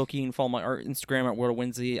Wenzel Wilkie. You can follow my art Instagram at World of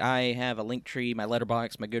Wenzel. I have a link tree, my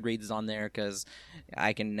letterbox, my Goodreads is on there because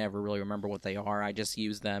I can never really remember what they are. I just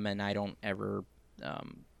use them and I don't ever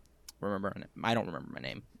remember. I don't remember my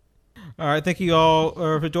name. All right, thank you all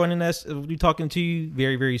for joining us. We'll be talking to you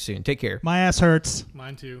very, very soon. Take care. My ass hurts.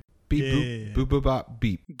 Mine too. Beep, Yeah. boop, boop, boop, bop,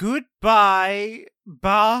 beep. Goodbye,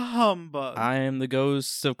 bah humbug. I am the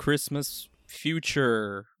ghost of Christmas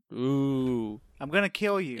future. Ooh. I'm gonna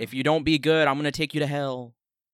kill you. If you don't be good, I'm going to take you to hell.